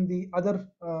at in the other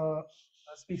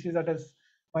species, that is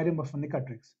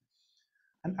Bioinformatics.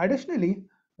 And additionally,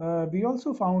 we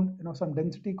also found some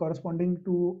density corresponding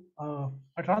to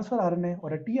a transfer RNA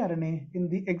or a tRNA in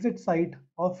the exit site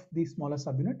of the smaller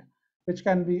subunit, which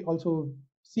can be also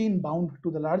seen bound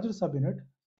to the larger subunit.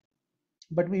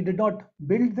 But we did not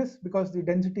build this because the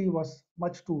density was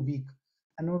much too weak,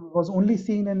 and it was only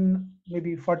seen in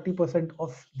maybe 40%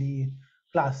 of the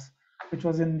class, which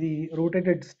was in the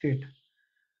rotated state.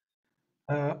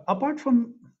 Apart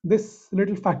from this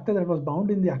little factor that was bound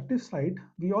in the active site,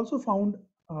 we also found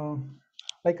uh,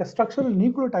 like a structural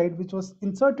nucleotide which was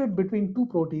inserted between two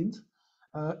proteins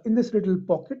in this little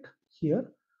pocket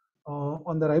here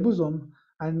on the ribosome,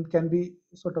 and can be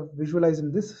sort of visualized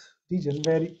in this region,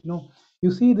 where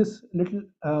you see this little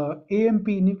AMP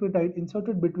nucleotide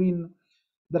inserted between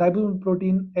the ribosome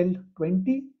protein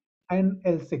L20 and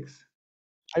L6.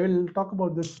 I will talk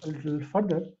about this a little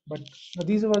further, but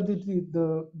these were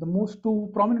the most two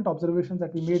prominent observations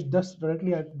that we made just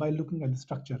directly by looking at the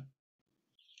structure.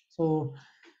 So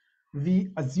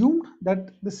we assumed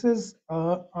that this is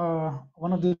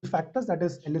one of the factors, that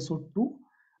is LSO2,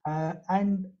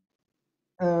 and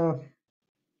uh,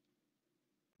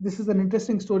 this is an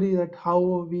interesting story, that how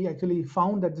we actually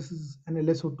found that this is an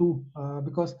LSO2,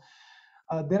 because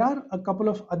there are a couple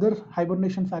of other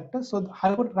hibernation factors. So the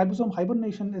ribosome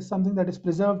hibernation is something that is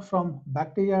preserved from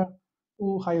bacteria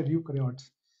to higher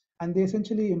eukaryotes, and they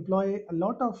essentially employ a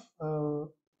lot of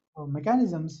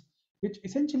mechanisms which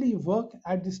essentially work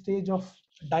at the stage of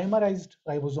dimerized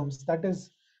ribosomes, that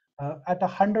is at a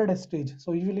 100s stage.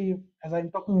 So usually, as I'm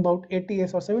talking about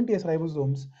 80s or 70s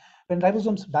ribosomes, when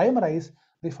ribosomes dimerize,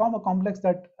 they form a complex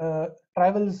that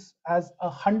travels as a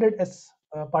 100s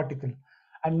particle.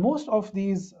 And most of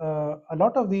these, a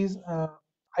lot of these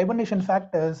hibernation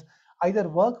factors either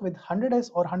work with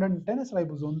 100s or 110s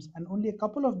ribosomes, and only a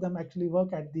couple of them actually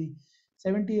work at the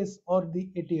 70s or the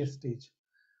 80s stage.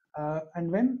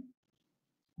 And when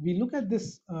we look at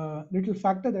this little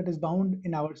factor that is bound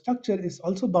in our structure, is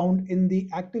also bound in the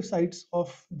active sites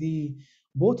of the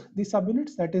both the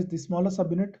subunits, that is the smaller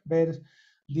subunit where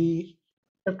the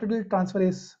peptidyl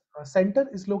transferase center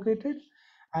is located,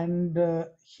 and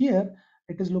here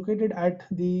it is located at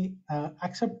the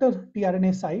acceptor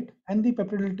tRNA site and the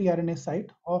peptidyl tRNA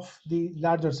site of the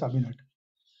larger subunit.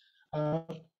 Uh,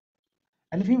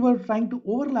 and if we were trying to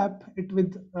overlap it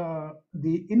with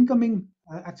the incoming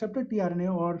acceptor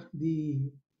tRNA or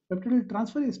the peptidyl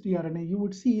transferase tRNA, you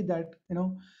would see that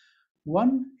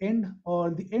one end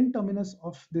or the end terminus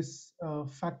of this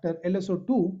factor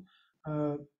LSO2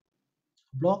 uh,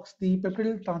 blocks the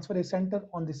peptidyl transferase center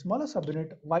on the smaller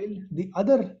subunit, while the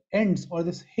other ends, or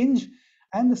this hinge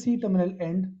and the C-terminal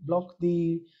end, block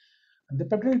the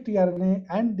peptidyl tRNA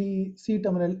and the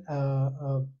C-terminal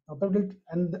peptidyl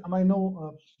and the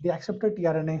amino, the acceptor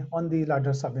tRNA on the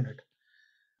larger subunit.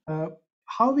 Uh,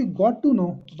 how we got to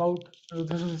know about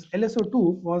this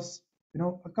LSO2 was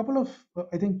A couple of,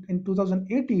 I think in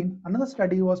 2018, another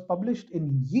study was published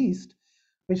in Yeast,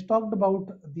 which talked about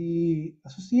the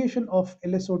association of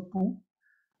LSO2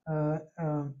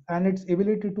 and its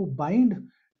ability to bind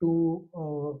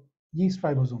to yeast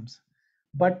ribosomes.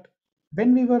 But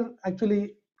when we were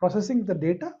actually processing the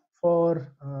data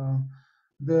for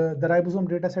the ribosome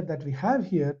data set that we have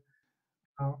here,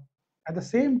 uh, at the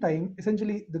same time,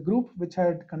 essentially, the group which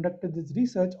had conducted this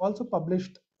research also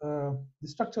published the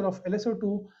structure of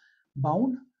LSO2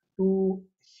 bound to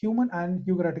human and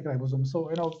eukaryotic ribosomes.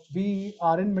 So, we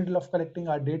are in middle of collecting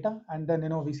our data, and then,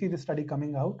 we see the study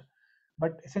coming out.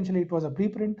 But essentially, it was a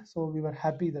preprint, so we were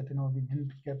happy that, we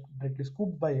didn't get directly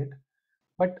scooped by it.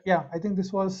 But yeah, I think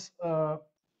this was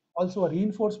also a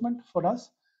reinforcement for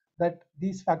us that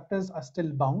these factors are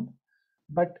still bound.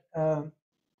 But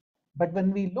but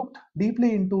when we looked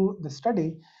deeply into the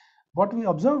study, what we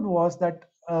observed was that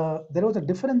there was a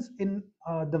difference in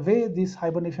the way these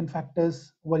hibernation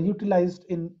factors were utilized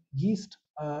in yeast,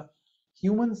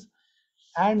 humans,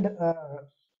 and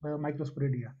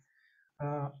microsporidia.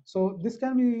 So this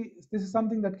is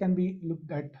something that can be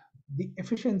looked at, the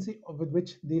efficiency with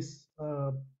which these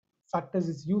factors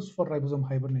is used for ribosome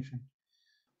hibernation.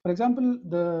 For example,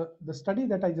 the study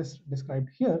that I just described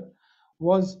here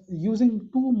was using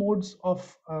two modes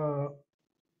of uh,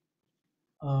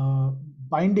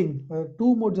 binding,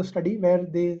 two modes of study where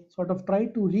they sort of try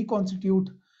to reconstitute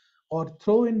or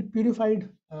throw in purified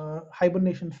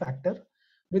hibernation factor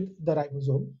with the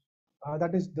ribosome.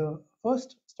 That is the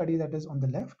first study that is on the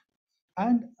left.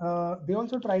 And they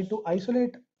also try to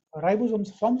isolate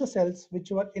ribosomes from the cells which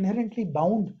were inherently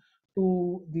bound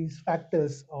to these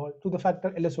factors or to the factor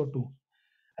LSO2.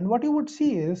 And what you would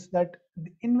see is that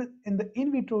in the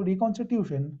in vitro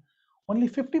reconstitution, only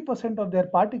 50% of their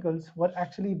particles were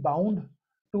actually bound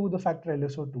to the factor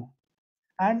LSO2.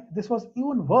 And this was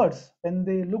even worse when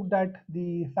they looked at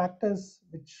the factors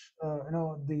which,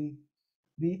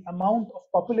 the amount of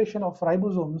population of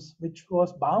ribosomes which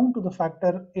was bound to the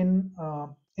factor in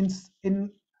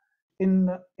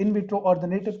vitro or the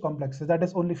native complexes. That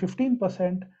is only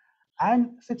 15%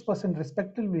 and 6%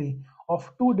 respectively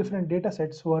of two different data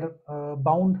sets were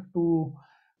bound to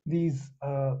these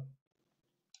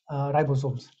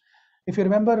ribosomes. If you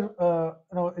remember,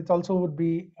 it also would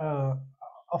be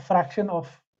a fraction of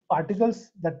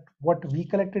particles that what we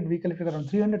collected around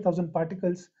 300,000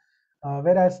 particles,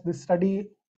 whereas this study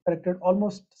collected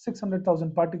almost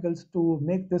 600,000 particles to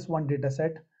make this one data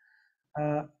set.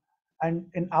 Uh, and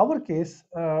in our case,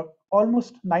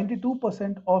 almost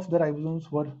 92% of the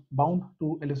ribosomes were bound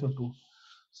to LSO2.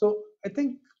 So I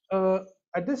think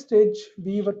at this stage,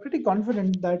 we were pretty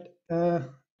confident that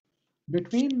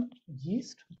between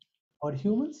yeast or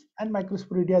humans and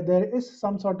microsporidia, there is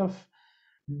some sort of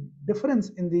difference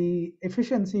in the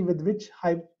efficiency with which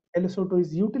LSO2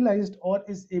 is utilized or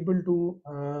is able to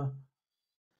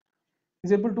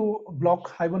block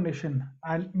hibernation.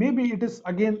 And maybe it is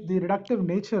again the reductive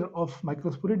nature of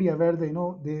microsporidia where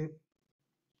they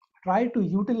try to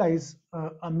utilize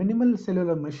a minimal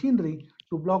cellular machinery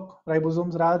to block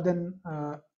ribosomes rather than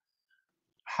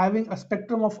having a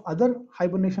spectrum of other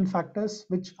hibernation factors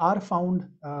which are found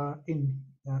in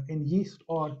yeast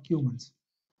or humans.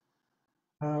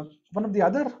 One of the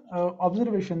other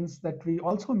observations that we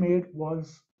also made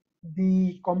was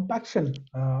the compaction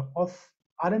of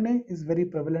RNA is very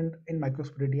prevalent in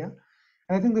microsporidia.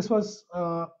 And I think this was,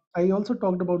 I also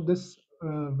talked about this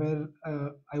where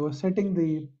I was setting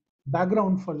the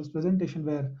background for this presentation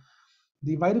where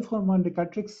the Viriforma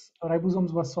decatrix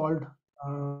ribosomes were solved.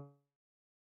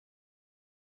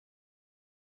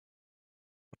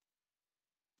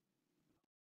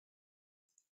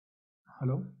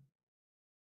 Hello?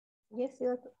 Yes,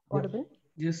 you're Yeah. audible.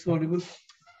 Yes, audible.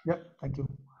 Yeah, thank you.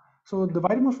 So the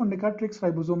Viriforma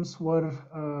ribosomes were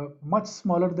much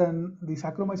smaller than the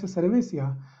Saccharomyces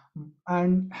cerevisiae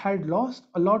and had lost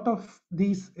a lot of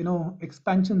these,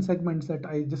 expansion segments that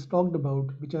I just talked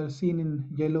about, which are seen in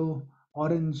yellow,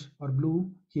 orange, or blue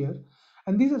here.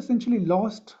 And these are essentially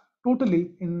lost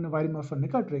totally in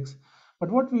Viriforma.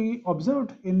 But what we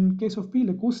observed in case of P.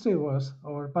 lacustae was,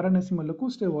 or Paranasima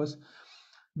lacustae was,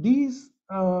 these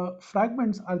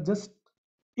fragments are just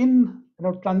in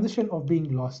transition of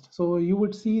being lost. So you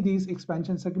would see these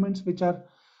expansion segments which are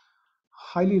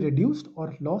highly reduced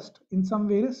or lost in some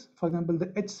ways. For example, the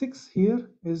H6 here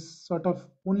is sort of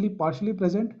only partially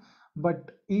present,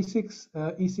 but E6,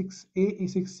 E6A,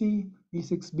 E6C,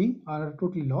 E6B are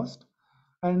totally lost,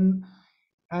 and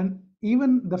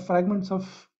even the fragments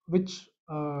of which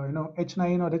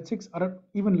H9 or H6 are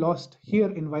even lost here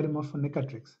in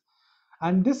Viremorphonecatrix.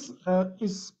 And this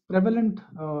is prevalent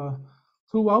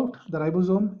throughout the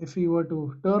ribosome. If you were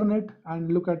to turn it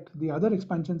and look at the other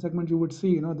expansion segment, you would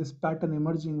see, this pattern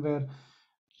emerging where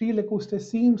T. lacustae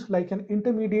seems like an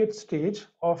intermediate stage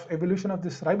of evolution of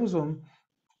this ribosome,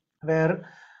 where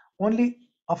only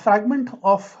a fragment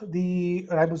of the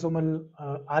ribosomal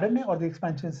RNA or the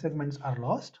expansion segments are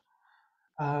lost.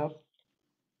 Uh,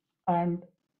 and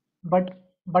but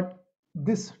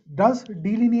this does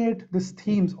delineate these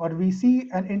themes, or we see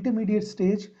an intermediate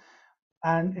stage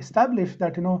and establish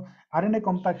that RNA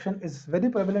compaction is very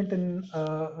prevalent in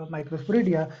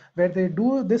microsporidia, where they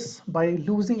do this by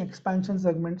losing expansion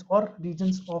segments or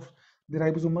regions of the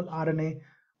ribosomal RNA,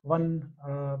 one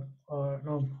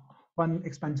one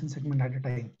expansion segment at a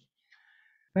time.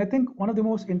 And I think one of the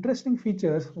most interesting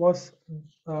features was,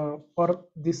 or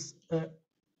this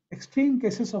extreme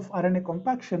cases of RNA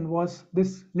compaction, was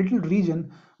this little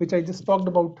region which I just talked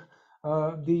about,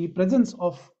 the presence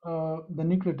of the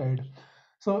nucleotide.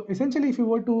 So essentially, if you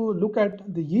were to look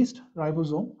at the yeast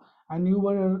ribosome and you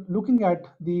were looking at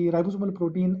the ribosomal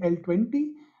protein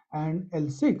L20 and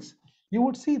L6, you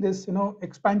would see this,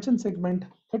 expansion segment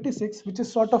 36, which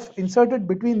is sort of inserted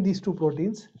between these two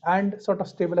proteins and sort of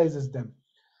stabilizes them.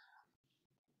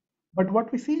 But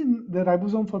what we see in the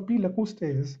ribosome for P.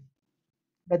 lacustae is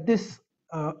that this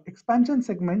expansion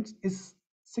segment is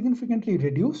significantly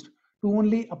reduced to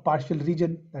only a partial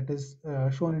region that is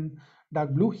shown in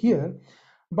dark blue here.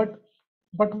 But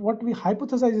what we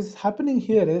hypothesize is happening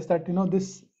here is that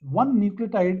this one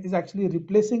nucleotide is actually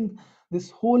replacing this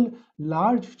whole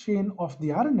large chain of the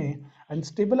RNA and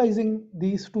stabilizing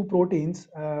these two proteins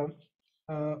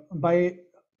by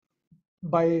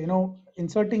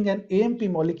inserting an AMP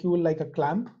molecule like a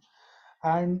clamp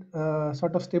and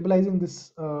sort of stabilizing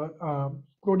this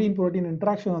protein-protein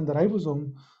interaction on the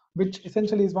ribosome, which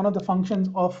essentially is one of the functions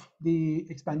of the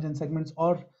expansion segments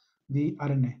or the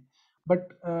RNA. But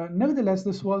nevertheless,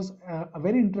 this was a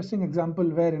very interesting example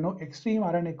where extreme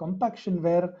RNA compaction,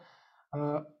 where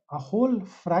a whole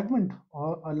fragment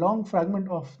or a long fragment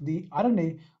of the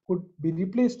RNA could be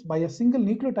replaced by a single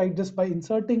nucleotide just by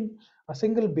inserting a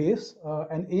single base,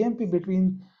 an AMP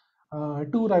between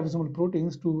two ribosomal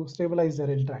proteins to stabilize their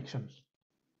interaction.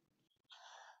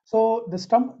 So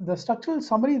the structural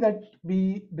summary that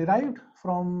we derived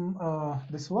from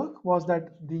this work was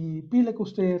that the P.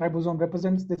 lacustae ribosome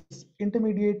represents this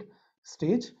intermediate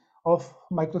stage of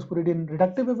microsporidian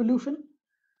reductive evolution,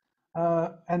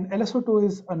 and LSO2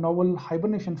 is a novel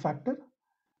hibernation factor.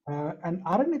 And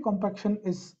RNA compaction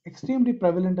is extremely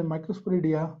prevalent in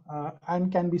microsporidia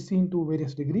and can be seen to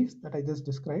various degrees that I just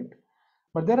described.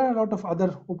 But there are a lot of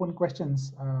other open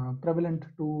questions prevalent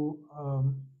to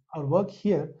our work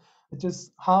here, which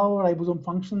is how ribosome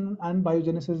function and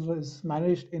biogenesis is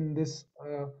managed in this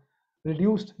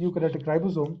reduced eukaryotic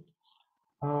ribosome.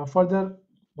 Further,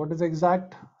 what is the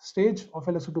exact stage of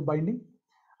LSO2 binding,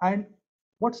 and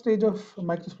what stage of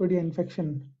microsporidia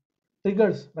infection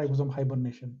triggers ribosome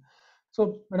hibernation?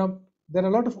 So, there are a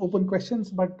lot of open questions,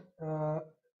 but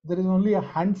there is only a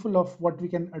handful of what we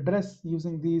can address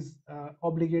using these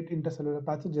obligate intercellular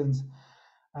pathogens.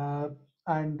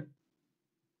 And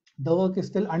the work is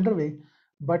still underway,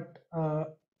 but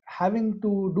having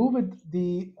to do with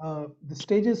the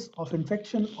stages of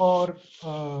infection, or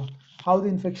how the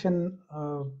infection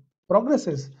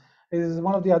progresses, is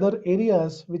one of the other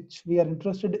areas which we are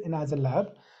interested in as a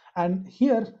lab. And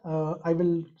here I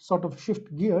will sort of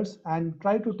shift gears and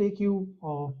try to take you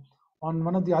on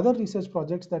one of the other research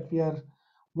projects that we are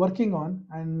working on.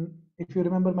 And if you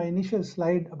remember my initial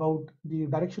slide about the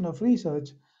direction of research,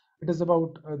 it is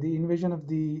about the invasion of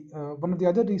the one of the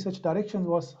other research directions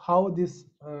was how this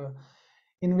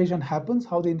invasion happens,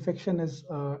 how the infection is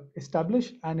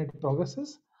established and it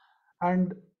progresses.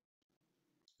 And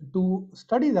to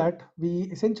study that, we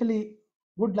essentially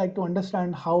would like to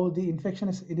understand how the infection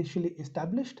is initially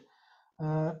established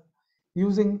uh,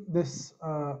 using this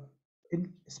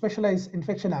specialized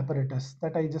infection apparatus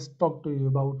that I just talked to you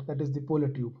about, that is the polar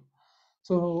tube.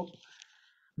 So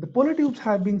the polar tubes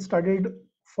have been studied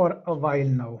for a while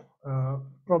now,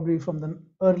 probably from the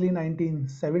early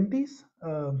 1970s.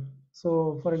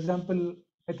 So, for example,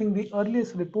 I think the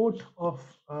earliest report of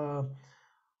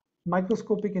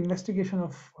microscopic investigation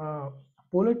of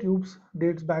polar tubes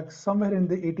dates back somewhere in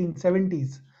the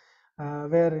 1870s,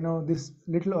 where this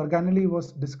little organelle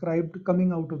was described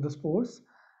coming out of the spores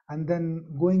and then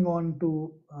going on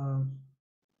to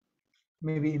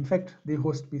maybe infect the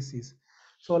host species.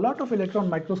 So a lot of electron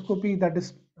microscopy, that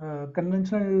is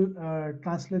conventional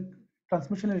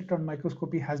transmission electron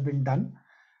microscopy, has been done,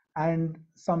 and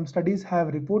some studies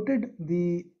have reported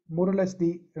the more or less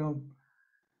the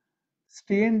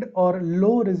stained or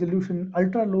low resolution,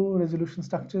 ultra low resolution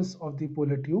structures of the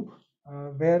polar tube,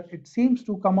 where it seems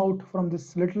to come out from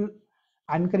this little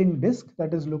anchoring disc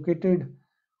that is located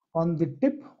on the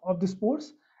tip of the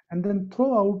spores, and then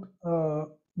throw out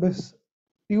this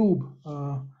tube,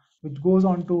 which goes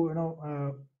on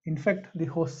to infect the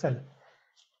host cell.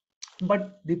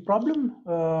 But the problem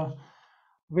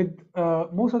with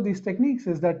most of these techniques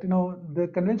is that the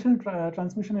conventional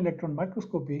transmission electron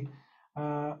microscopy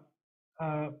uh,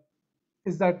 uh,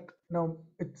 is that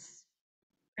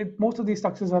most of these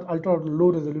structures are ultra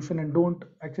low resolution and don't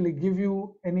actually give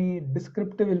you any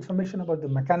descriptive information about the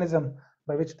mechanism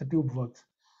by which the tube works.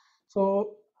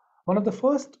 So one of the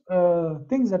first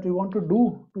things that we want to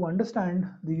do to understand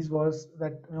these was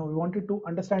that we wanted to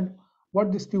understand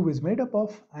what this tube is made up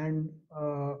of, and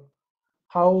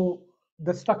how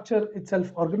the structure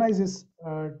itself organizes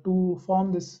to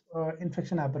form this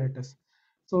infection apparatus.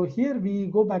 So here we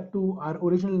go back to our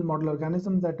original model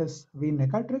organism, that is V.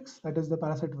 necatrix, that is the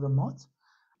parasite of the moths.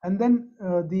 And then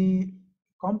the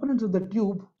components of the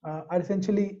tube are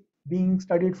essentially being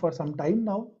studied for some time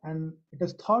now, and it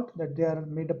is thought that they are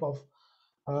made up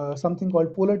of something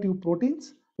called polar tube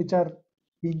proteins, which are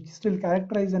being still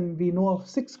characterized, and we know of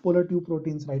 6 polar tube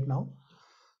proteins right now.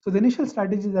 So the initial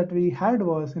strategy that we had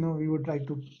was, we would like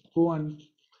to go and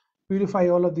purify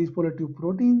all of these polar tube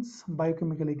proteins,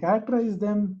 biochemically characterize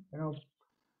them,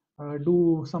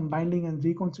 do some binding and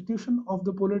reconstitution of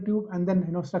the polar tube, and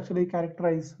then structurally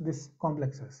characterize these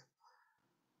complexes.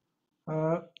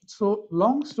 So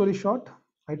long story short,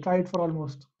 I tried for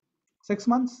almost 6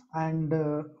 months and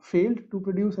failed to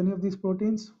produce any of these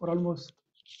proteins for almost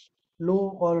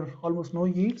low or almost no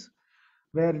yields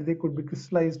where they could be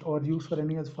crystallized or used for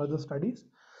any further studies.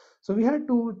 So we had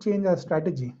to change our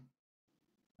strategy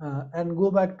and go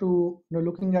back to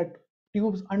looking at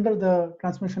tubes under the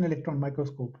transmission electron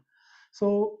microscope.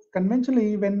 So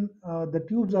conventionally, when the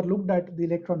tubes are looked at the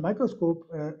electron microscope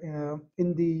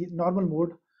in the normal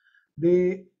mode,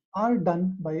 they are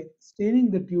done by staining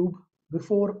the tube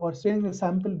before, or staining the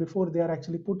sample before they are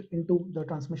actually put into the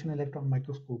transmission electron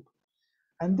microscope.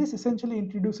 And this essentially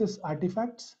introduces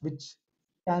artifacts which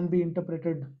can be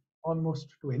interpreted almost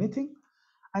to anything.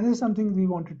 And this is something we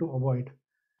wanted to avoid.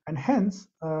 And hence,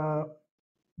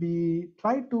 we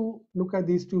try to look at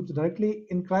these tubes directly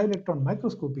in cryo-electron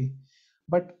microscopy.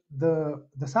 But the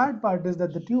sad part is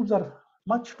that the tubes are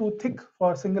much too thick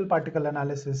for single particle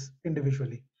analysis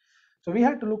individually. So we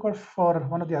had to look out for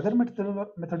one of the other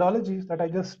methodologies that I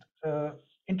just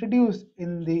introduced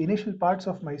in the initial parts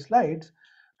of my slides,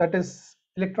 that is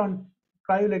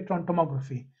cryo-electron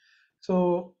tomography.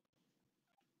 So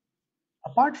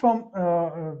apart from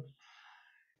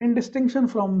in distinction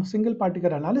from single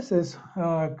particle analysis,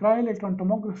 cryo-electron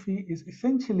tomography is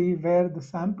essentially where the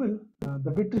sample,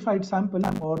 the vitrified sample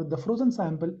or the frozen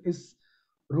sample, is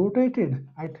rotated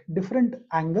at different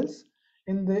angles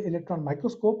in the electron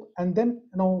microscope, and then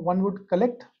one would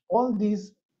collect all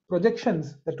these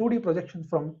projections, the 2D projections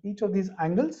from each of these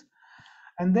angles,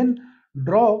 and then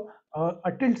draw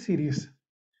a tilt series.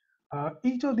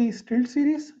 Each of these tilt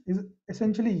series is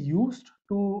essentially used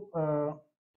to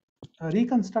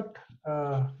reconstruct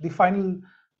the final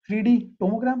 3D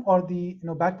tomogram, or the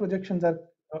back projections are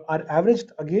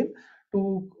averaged again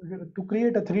to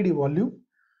create a 3D volume,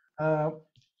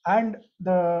 and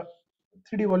the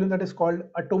 3D volume that is called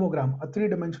a tomogram, a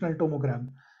three-dimensional tomogram.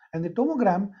 And the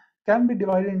tomogram can be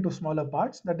divided into smaller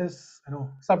parts, that is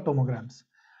subtomograms.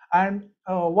 And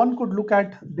one could look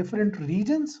at different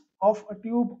regions of a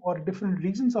tube or different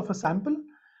regions of a sample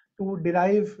to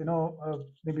derive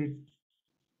maybe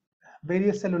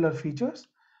various cellular features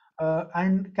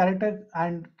and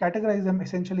categorize them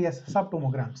essentially as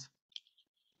subtomograms.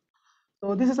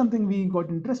 So this is something we got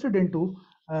interested into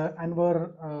and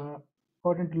were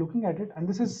got into looking at it. And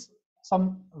this is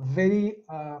some very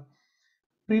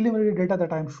preliminary data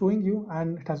that I'm showing you,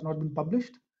 and it has not been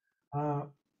published.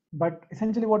 But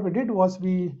essentially what we did was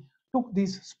we took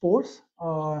these spores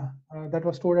that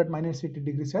were stored at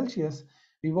 -80°C.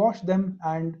 We washed them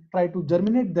and tried to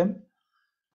germinate them,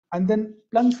 and then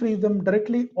plunge freeze them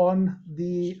directly on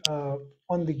the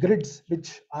grids,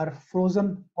 which are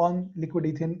frozen on liquid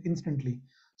ethane instantly.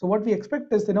 So what we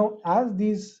expect is, as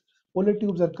these polar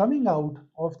tubes are coming out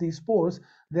of these spores,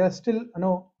 they are still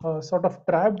sort of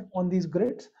trapped on these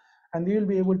grids, and we will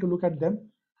be able to look at them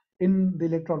in the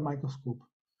electron microscope.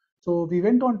 So we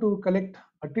went on to collect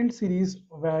a tilt series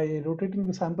by rotating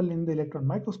the sample in the electron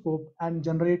microscope and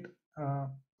generate a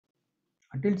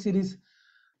tilt series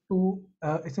to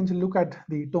essentially look at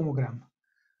the tomogram.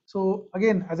 So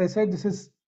again, as I said, this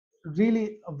is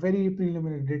really a very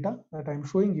preliminary data that I'm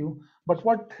showing you. But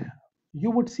what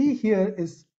you would see here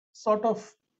is sort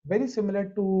of very similar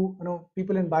to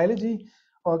people in biology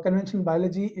or conventional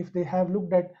biology if they have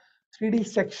looked at 3D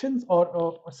sections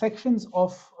or sections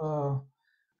of uh,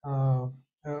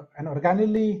 an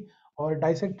organelle or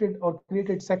dissected or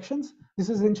created sections. This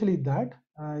is essentially that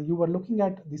you are looking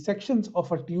at the sections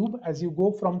of a tube as you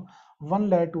go from one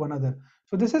layer to another.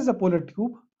 So this is a polar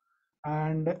tube,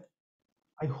 and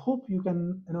I hope you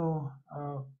can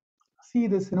see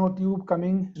this tube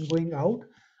coming and going out,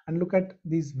 and look at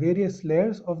these various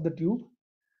layers of the tube,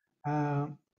 uh,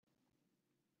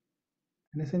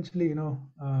 and essentially if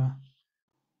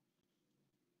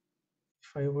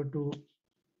I were to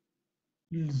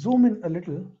zoom in a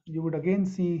little, you would again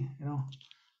see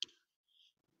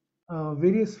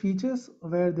various features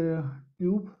where the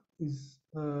tube is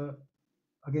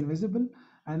again visible.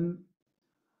 And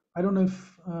I don't know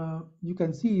if you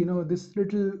can see this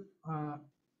little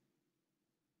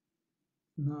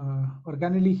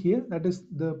organelle here, that is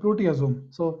the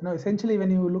proteasome. So essentially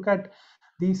when you look at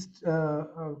these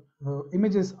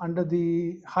images under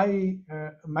the high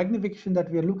magnification that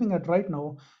we are looking at right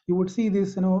now, you would see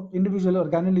this individual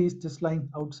organelles just lying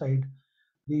outside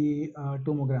the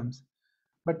tomograms.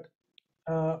 But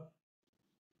uh,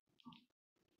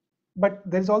 but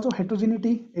there is also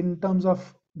heterogeneity in terms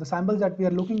of the samples that we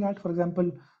are looking at. For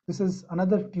example, this is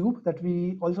another tube that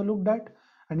we also looked at,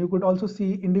 and you could also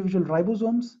see individual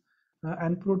ribosomes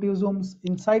and proteasomes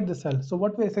inside the cell. So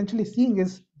what we're essentially seeing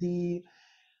is the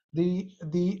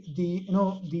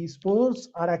spores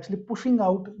are actually pushing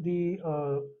out the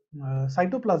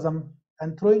cytoplasm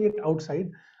and throwing it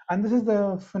outside. And this is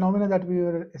the phenomena that we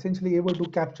were essentially able to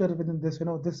capture within this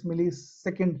this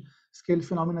millisecond scale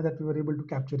phenomena that we were able to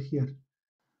capture here.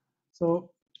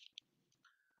 So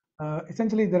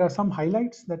essentially, there are some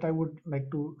highlights that I would like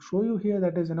to show you here.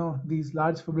 That is, these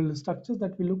large fibrillary structures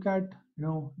that we look at,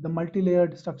 the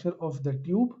multi-layered structure of the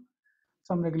tube,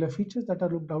 some regular features that are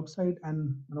looked outside,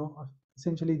 and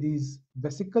essentially these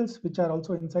vesicles which are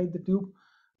also inside the tube.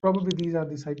 Probably these are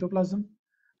the cytoplasm,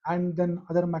 and then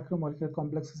other macromolecular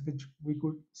complexes which we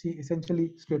could see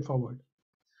essentially straightforward.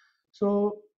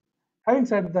 So having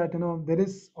said that, there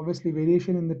is obviously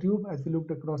variation in the tube as we looked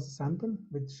across the sample,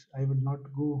 which I will not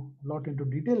go a lot into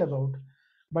detail about,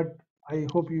 but I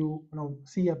hope you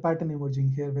see a pattern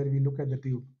emerging here where we look at the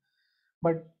tube.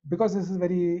 But because this is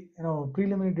very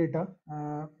preliminary data,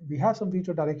 we have some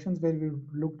future directions where we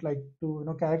look like to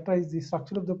characterize the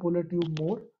structure of the polar tube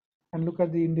more and look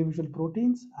at the individual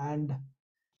proteins, and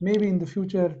maybe in the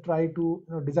future try to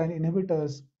design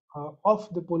inhibitors of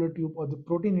the polar tube or the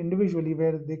protein individually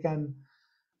where they can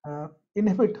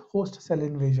inhibit host cell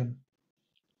invasion.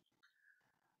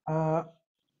 Uh,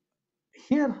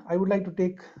 Here, I would like to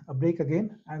take a break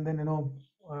again and then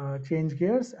change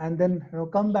gears and then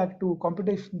come back to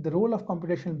computation, the role of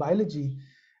computational biology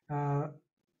uh,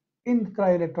 in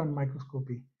cryo-electron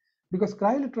microscopy, because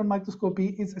cryo-electron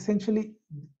microscopy is essentially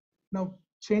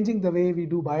changing the way we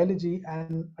do biology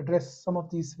and address some of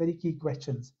these very key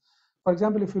questions. For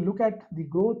example, if you look at the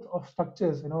growth of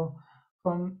structures,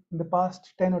 from the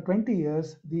past 10 or 20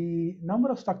 years, the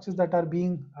number of structures that are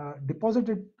being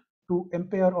deposited to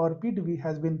MPR or PTB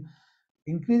has been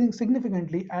increasing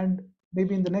significantly, and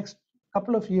maybe in the next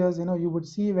couple of years, you would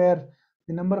see where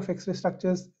the number of X-ray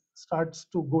structures starts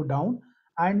to go down,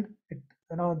 and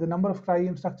the number of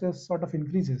cryo-EM structures sort of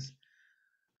increases.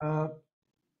 Uh,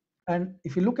 and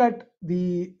if you look at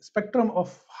the spectrum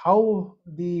of how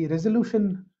the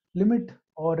resolution limit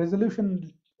or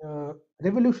resolution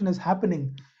revolution is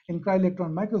happening in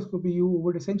cryo-electron microscopy, you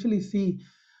would essentially see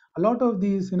a lot of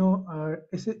these,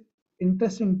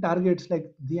 interesting targets like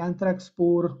the anthrax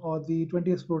spore or the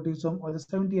 20S proteasome or the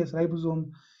 70S ribosome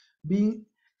being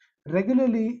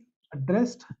regularly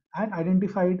addressed and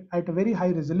identified at very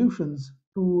high resolutions,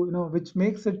 to which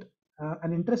makes it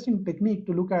an interesting technique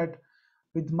to look at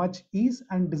with much ease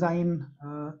and design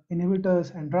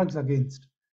inhibitors and drugs against.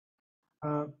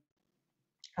 Uh,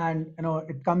 and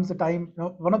it comes a time,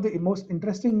 one of the most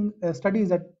interesting studies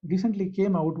that recently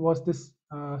came out was this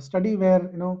study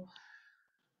where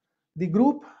the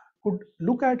group could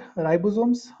look at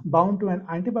ribosomes bound to an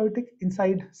antibiotic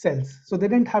inside cells. So they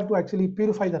didn't have to actually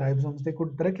purify the ribosomes. They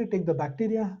could directly take the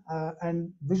bacteria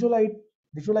and visualize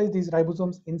these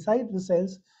ribosomes inside the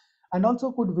cells, and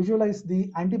also could visualize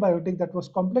the antibiotic that was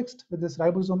complexed with this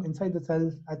ribosome inside the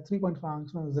cells at 3.5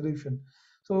 angstrom resolution.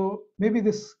 So maybe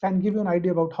this can give you an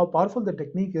idea about how powerful the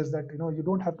technique is, that you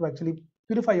don't have to actually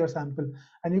purify your sample,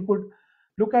 and you could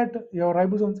look at your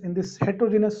ribosomes in this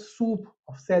heterogeneous soup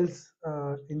of cells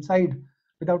inside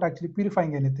without actually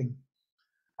purifying anything.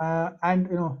 And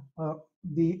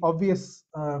the obvious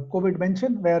COVID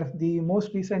mention, where the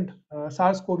most recent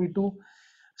SARS-CoV-2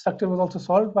 structure was also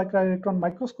solved by cryo-electron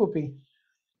microscopy.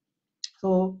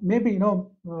 So maybe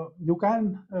you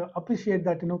can appreciate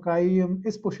that cryo-EM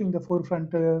is pushing the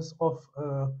forefrontiers of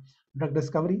drug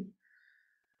discovery.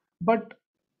 But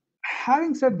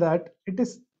having said that, it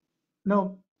is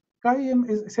cryo-EM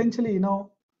is essentially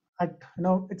at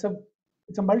it's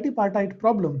a multipartite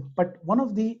problem. But one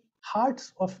of the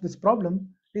hearts of this problem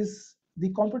is the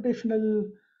computational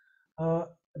uh,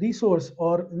 resource,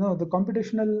 or the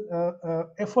computational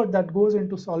effort that goes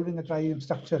into solving a cryo-EM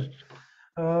structure,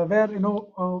 where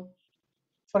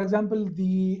for example,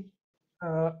 the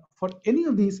for any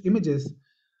of these images,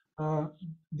 uh,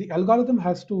 the algorithm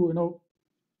has to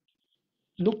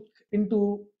look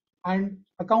into and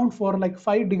account for like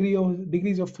 5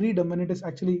 degrees of freedom when it is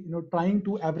actually trying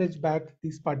to average back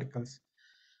these particles.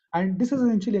 And this is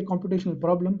essentially a computational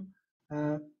problem.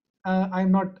 uh,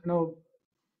 I'm not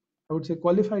I would say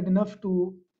qualified enough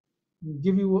to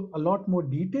give you a lot more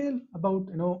detail about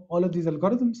all of these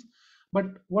algorithms. But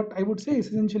what I would say is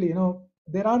essentially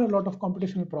there are a lot of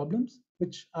computational problems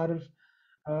which are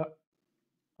uh,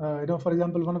 for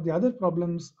example, one of the other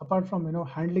problems, apart from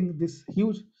handling this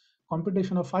huge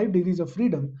computation of 5 degrees of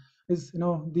freedom, is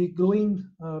the growing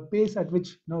pace at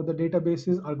which the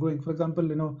databases are growing. For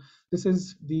example, this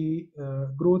is the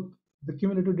growth, the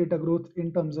cumulative data growth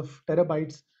in terms of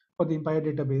terabytes for the entire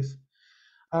database.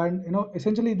 And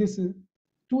essentially this is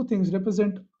two things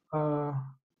represent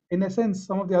in a sense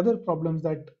some of the other problems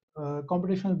that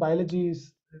computational biology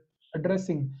is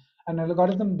addressing, and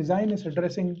algorithm design is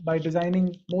addressing by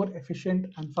designing more efficient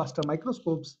and faster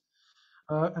microscopes,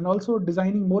 and also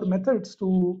designing more methods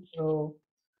to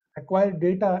acquire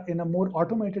data in a more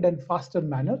automated and faster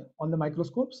manner on the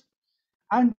microscopes.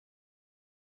 And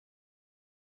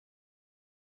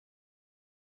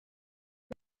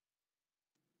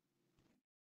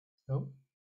so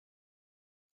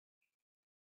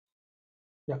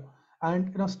yeah,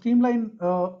 and streamline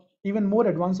even more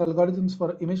advanced algorithms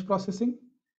for image processing,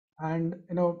 and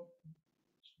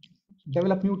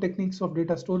develop new techniques of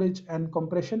data storage and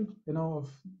compression of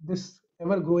this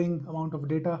ever growing amount of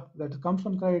data that comes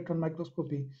from electron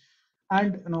microscopy,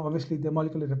 and obviously the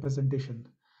molecular representation.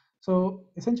 So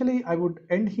essentially I would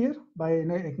end here by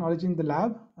acknowledging the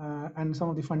lab and some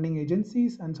of the funding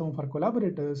agencies and some of our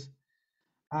collaborators,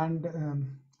 and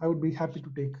I would be happy to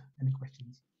take any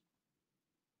questions.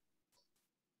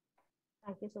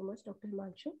 Thank you so much, Dr.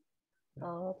 Himanshu.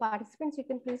 Participants, you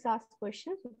can please ask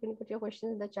questions. You can put your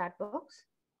questions in the chat box,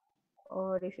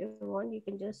 or if you want, you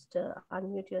can just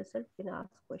unmute yourself. You can ask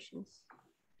questions.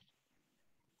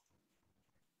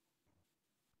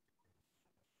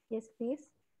 Yes, please.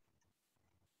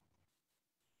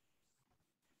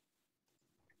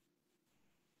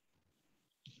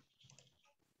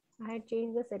 I had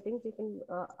changed the settings. You can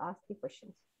ask the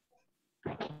questions.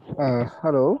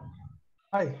 Hello.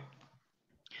 Hi.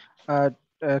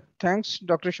 Thanks,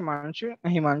 Dr.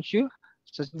 Himanshu.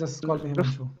 Such Just call me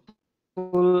Himanshu.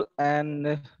 wonderful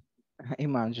and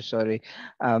Himanshu, sorry,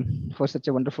 for such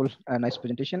a wonderful, nice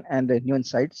presentation and new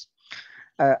insights.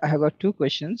 I have got two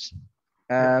questions.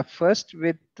 First,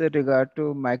 with regard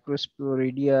to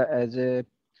microsporidia as a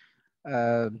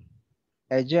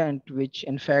agent which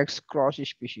infects cross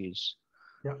species,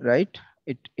 right?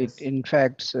 It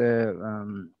infects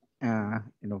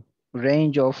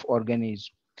range of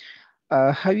organisms.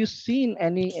 Have you seen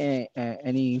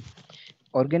any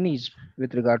organism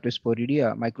with regard to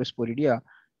sporidia, microsporidia,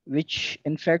 which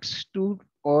infects two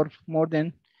or more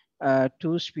than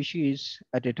two species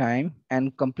at a time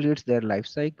and completes their life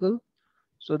cycle?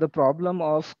 So the problem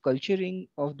of culturing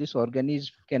of this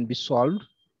organism can be solved.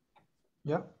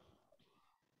 Yeah.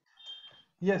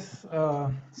 Yes.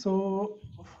 So,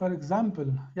 for example,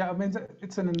 yeah, I mean,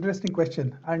 it's an interesting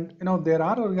question, and there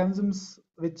are organisms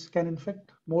which can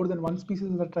infect more than one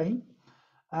species at a time,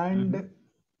 and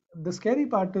the scary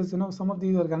part is, some of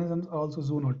these organisms are also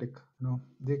zoonotic.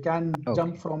 They can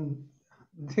jump from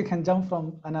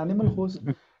an animal host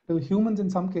to humans in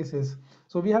some cases.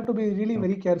 So we have to be really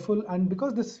very careful, and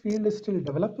because this field is still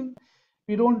developing,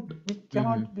 we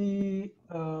cannot be,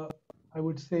 I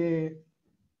would say,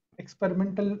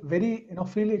 experimental, very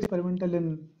freely experimental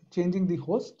in changing the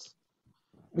hosts,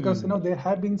 because there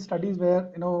have been studies where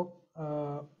m-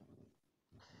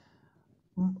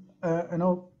 uh, you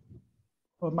know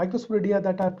microsporidia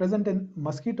that are present in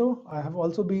mosquito have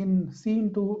also been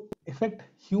seen to affect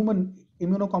human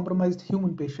immunocompromised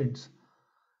human patients.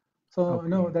 So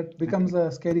that becomes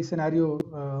a scary scenario.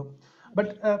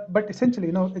 but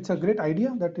essentially, it's a great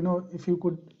idea that if you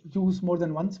could use more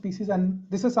than one species, and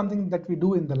this is something that we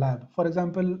do in the lab. For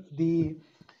example, the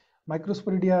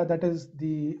Microsporidia, that is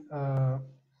the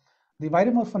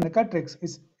Viremorpha necatrix,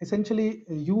 is essentially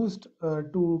used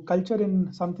to culture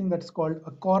in something that's called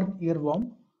a corn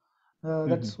earworm.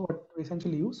 That's what we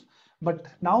essentially use. But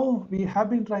now we have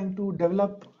been trying to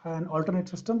develop an alternate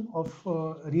system of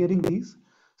rearing these,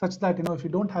 such that if you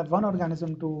don't have one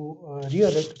organism to rear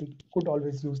it, we could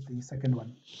always use the second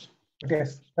one. But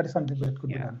yes, that is something that could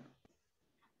be Yeah, done.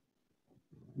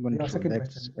 Your wonderful. second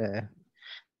That's question.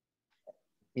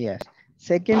 yes.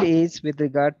 Second is with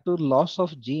regard to loss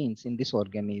of genes in this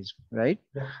organism, right?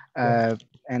 Yeah. Uh,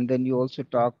 and then you also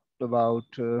talked about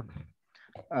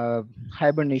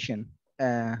hibernation,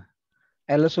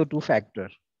 LSO2 factor.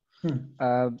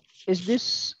 Is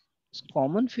this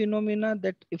common phenomena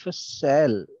that if a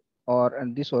cell or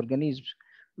this organism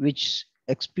which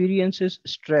experiences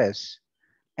stress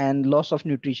and loss of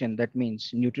nutrition, that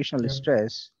means nutritional Yeah.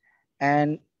 stress,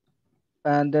 and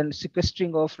then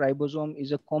sequestering of ribosome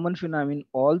is a common phenomenon in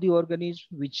all the organisms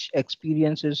which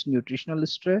experiences nutritional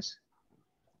stress?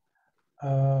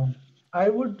 I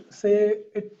would say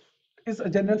it is a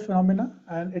general phenomena,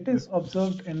 and it is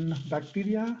observed in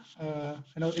bacteria.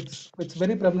 It's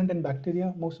very prevalent in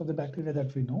bacteria, most of the bacteria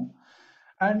that we know.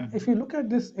 And if you look at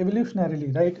this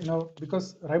evolutionarily, right,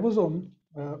 because ribosome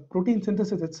protein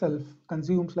synthesis itself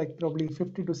consumes like probably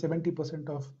 50 to 70%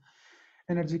 of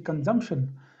energy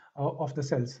consumption of the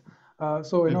cells.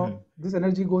 So this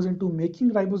energy goes into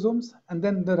making ribosomes, and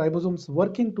then the ribosomes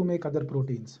working to make other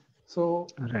proteins. So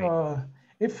Right.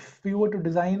 if we were to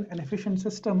design an efficient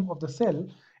system of the cell,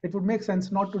 it would make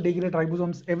sense not to degrade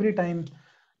ribosomes every time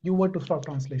you were to stop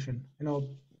translation.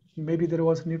 Maybe there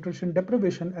was nutrition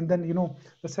deprivation, and then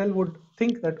the cell would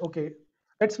think that, okay,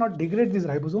 let's not degrade these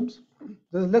ribosomes,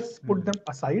 let's put them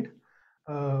aside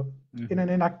in an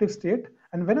inactive state,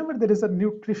 and whenever there is a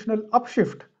nutritional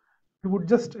upshift, you would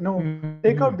just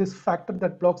take out this factor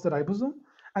that blocks the ribosome,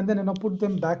 and then put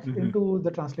them back into the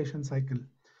translation cycle.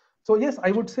 So yes, I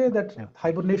would say that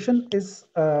hibernation is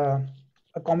a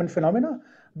common phenomena,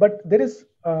 but there is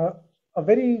a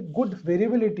very good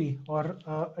variability or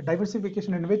a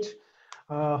diversification in which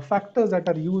factors that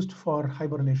are used for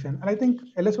hibernation. And I think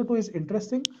LSO2 is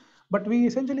interesting, but we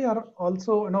essentially are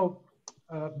also,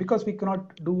 because we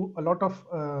cannot do a lot of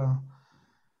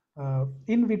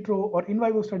in vitro or in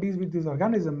vivo studies with these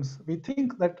organisms, we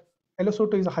think that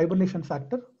LSO2 is a hibernation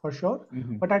factor for sure.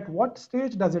 But at what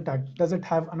stage does it act? Does it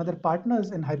have another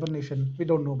partners in hibernation? We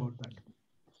don't know about that.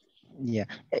 Yeah,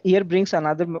 here brings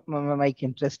another like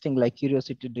interesting, like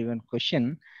curiosity-driven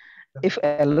question. If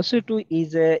LSO2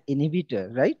 is a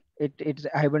inhibitor, right? It's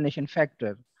a hibernation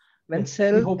factor. When Yes, we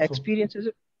cell hope so.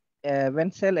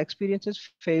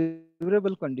 experiences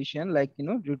favorable condition, like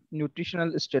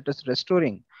nutritional status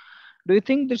restoring, do you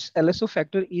think this LSO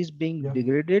factor is being Yeah.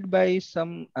 degraded by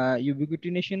some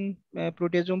ubiquitination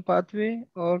proteasome pathway,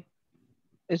 or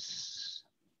is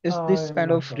this I'm kind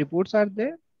not of sure. reports are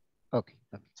there? Okay,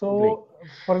 great. So,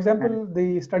 for And example,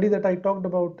 the study that I talked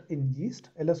about in yeast,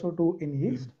 LSO2 in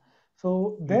yeast.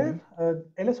 So there,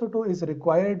 LSO2 is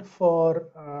required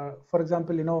for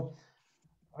example,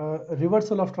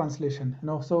 reversal of translation.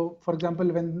 So for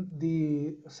example, when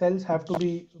the cells have to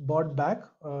be brought back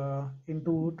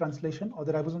into translation, or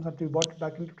the ribosomes have to be brought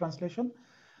back into translation,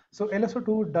 so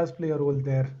LSO2 does play a role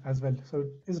there as well. So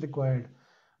it is required,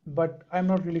 but I'm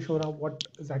not really sure of what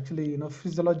is actually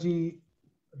physiology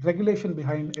regulation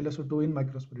behind LSO2 in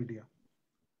Microsporidia.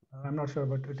 I'm not sure,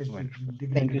 but it is being wonderful. Thank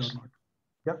degraded you. or not.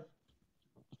 Yeah.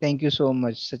 Thank you so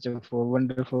much. Such a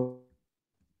wonderful,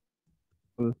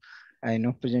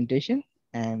 presentation,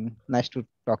 and nice to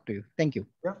talk to you. Thank you.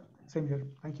 Yeah. Same here.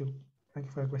 Thank you. Thank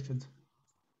you for your questions.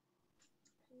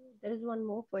 There is one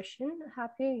more question.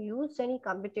 Have you used any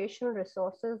computational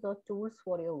resources or tools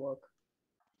for your work?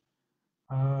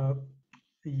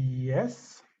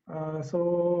 Yes.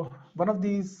 So one of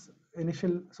these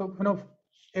initial, so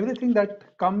everything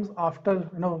that comes after,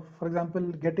 for example,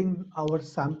 getting our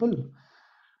sample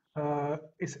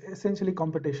is essentially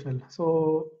computational.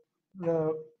 So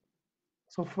the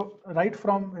right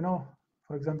from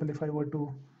for example, if I were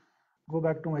to go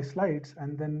back to my slides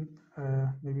and then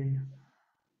maybe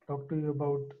talk to you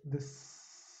about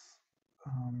this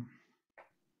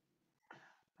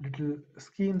little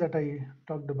scheme that I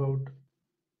talked about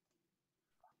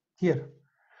here.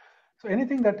 So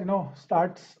anything that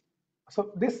starts,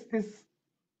 so this is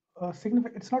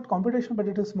significant. It's not computation, but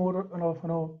it is more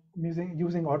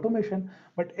using automation.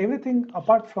 But everything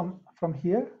apart from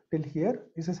here till here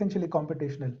is essentially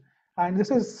computational, and this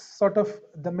is sort of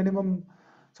the minimum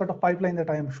sort of pipeline that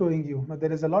I am showing you. Now,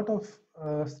 there is a lot of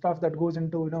stuff that goes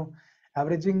into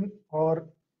averaging or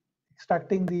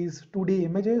extracting these 2D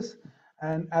images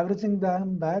and averaging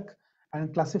them back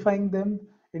and classifying them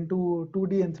into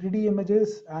 2D and 3D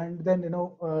images, and then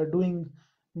doing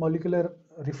molecular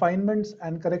refinements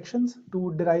and corrections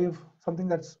to derive something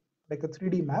that's like a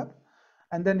 3D map.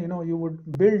 And then you would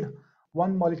build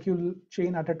one molecule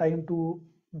chain at a time to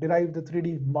derive the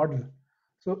 3D model.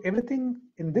 So everything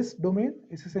in this domain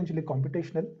is essentially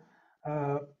computational.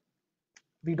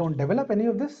 We don't develop any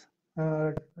of this,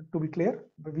 to be clear,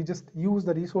 but we just use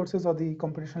the resources or the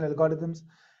computational algorithms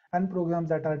and programs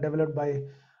that are developed by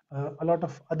a lot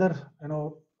of other,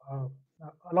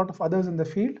 a lot of others in the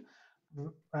field.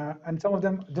 And some of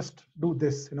them just do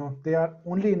this. They are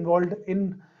only involved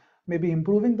in maybe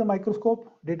improving the microscope,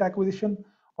 data acquisition,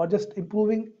 or just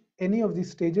improving any of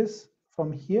these stages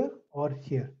from here or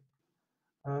here.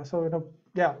 So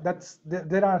yeah,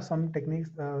 there are some techniques,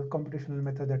 computational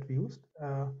method that we used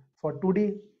for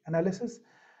 2D analysis,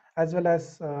 as well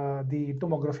as the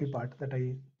tomography part that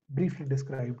I briefly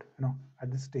described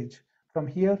at this stage, from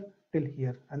here till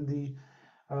here, and the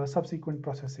subsequent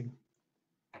processing.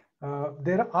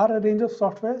 There are a range of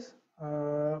softwares,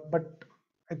 but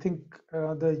I think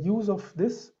the use of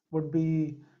this would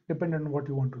be dependent on what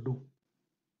you want to do.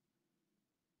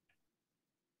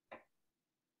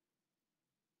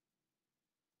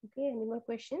 Okay, any more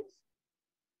questions?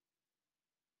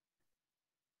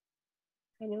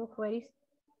 Any more queries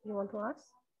you want to ask?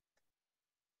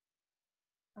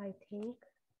 I think,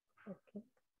 okay.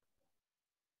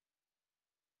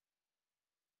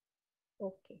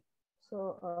 Okay,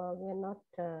 so we are not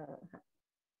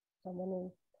someone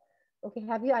who, okay,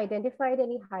 have you identified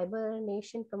any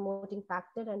hibernation promoting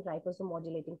factor and ribosome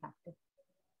modulating factor?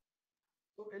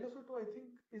 So LSO2, I think,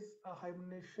 is a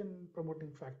hibernation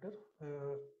promoting factor.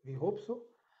 We hope so.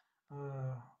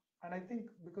 And I think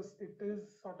because it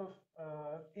is sort of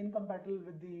incompatible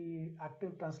with the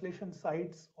active translation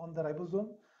sites on the ribosome,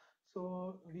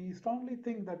 so we strongly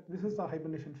think that this is a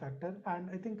hibernation factor. And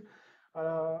I think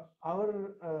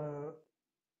our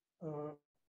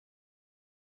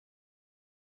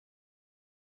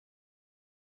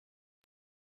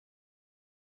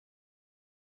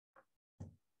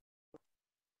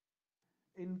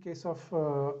in case of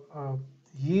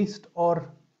yeast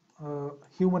or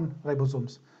human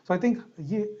ribosomes. So I think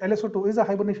LSO2 is a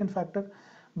hibernation factor,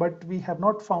 but we have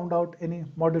not found out any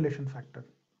modulation factor.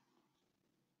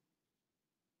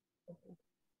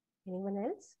 Anyone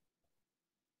else?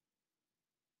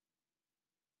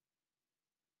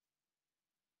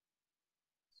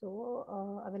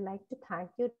 So I would like to thank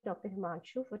you, Dr.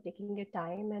 Himanshu, for taking your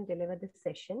time and deliver this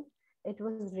session. It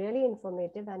was really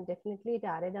informative and definitely it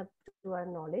added up to our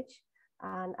knowledge.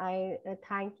 And I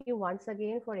thank you once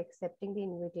again for accepting the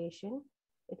invitation.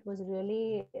 It was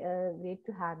really great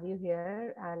to have you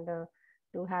here and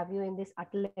to have you in this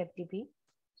ATL FDP.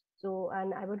 So,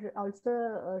 and I would also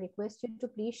request you to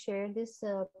please share this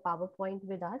PowerPoint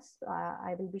with us.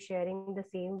 I will be sharing the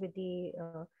same with the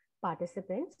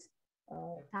participants.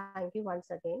 Thank you once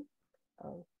again.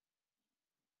 It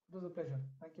was a pleasure.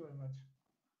 Thank you very much.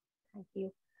 Thank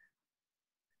you.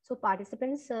 So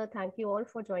participants, thank you all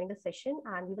for joining the session,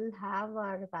 and we will have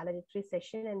our valedictory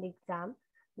session and the exam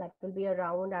that will be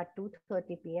around at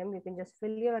 2:30 p.m. You can just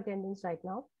fill your attendance right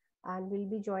now, and we'll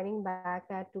be joining back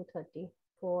at 2:30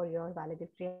 for your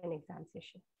valedictory and exam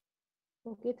session.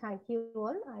 Okay, thank you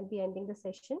all. I'll be ending the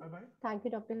session. Bye-bye. Thank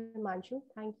you, Dr. Himanshu.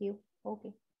 Thank you.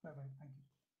 Okay. Bye-bye. Thank you.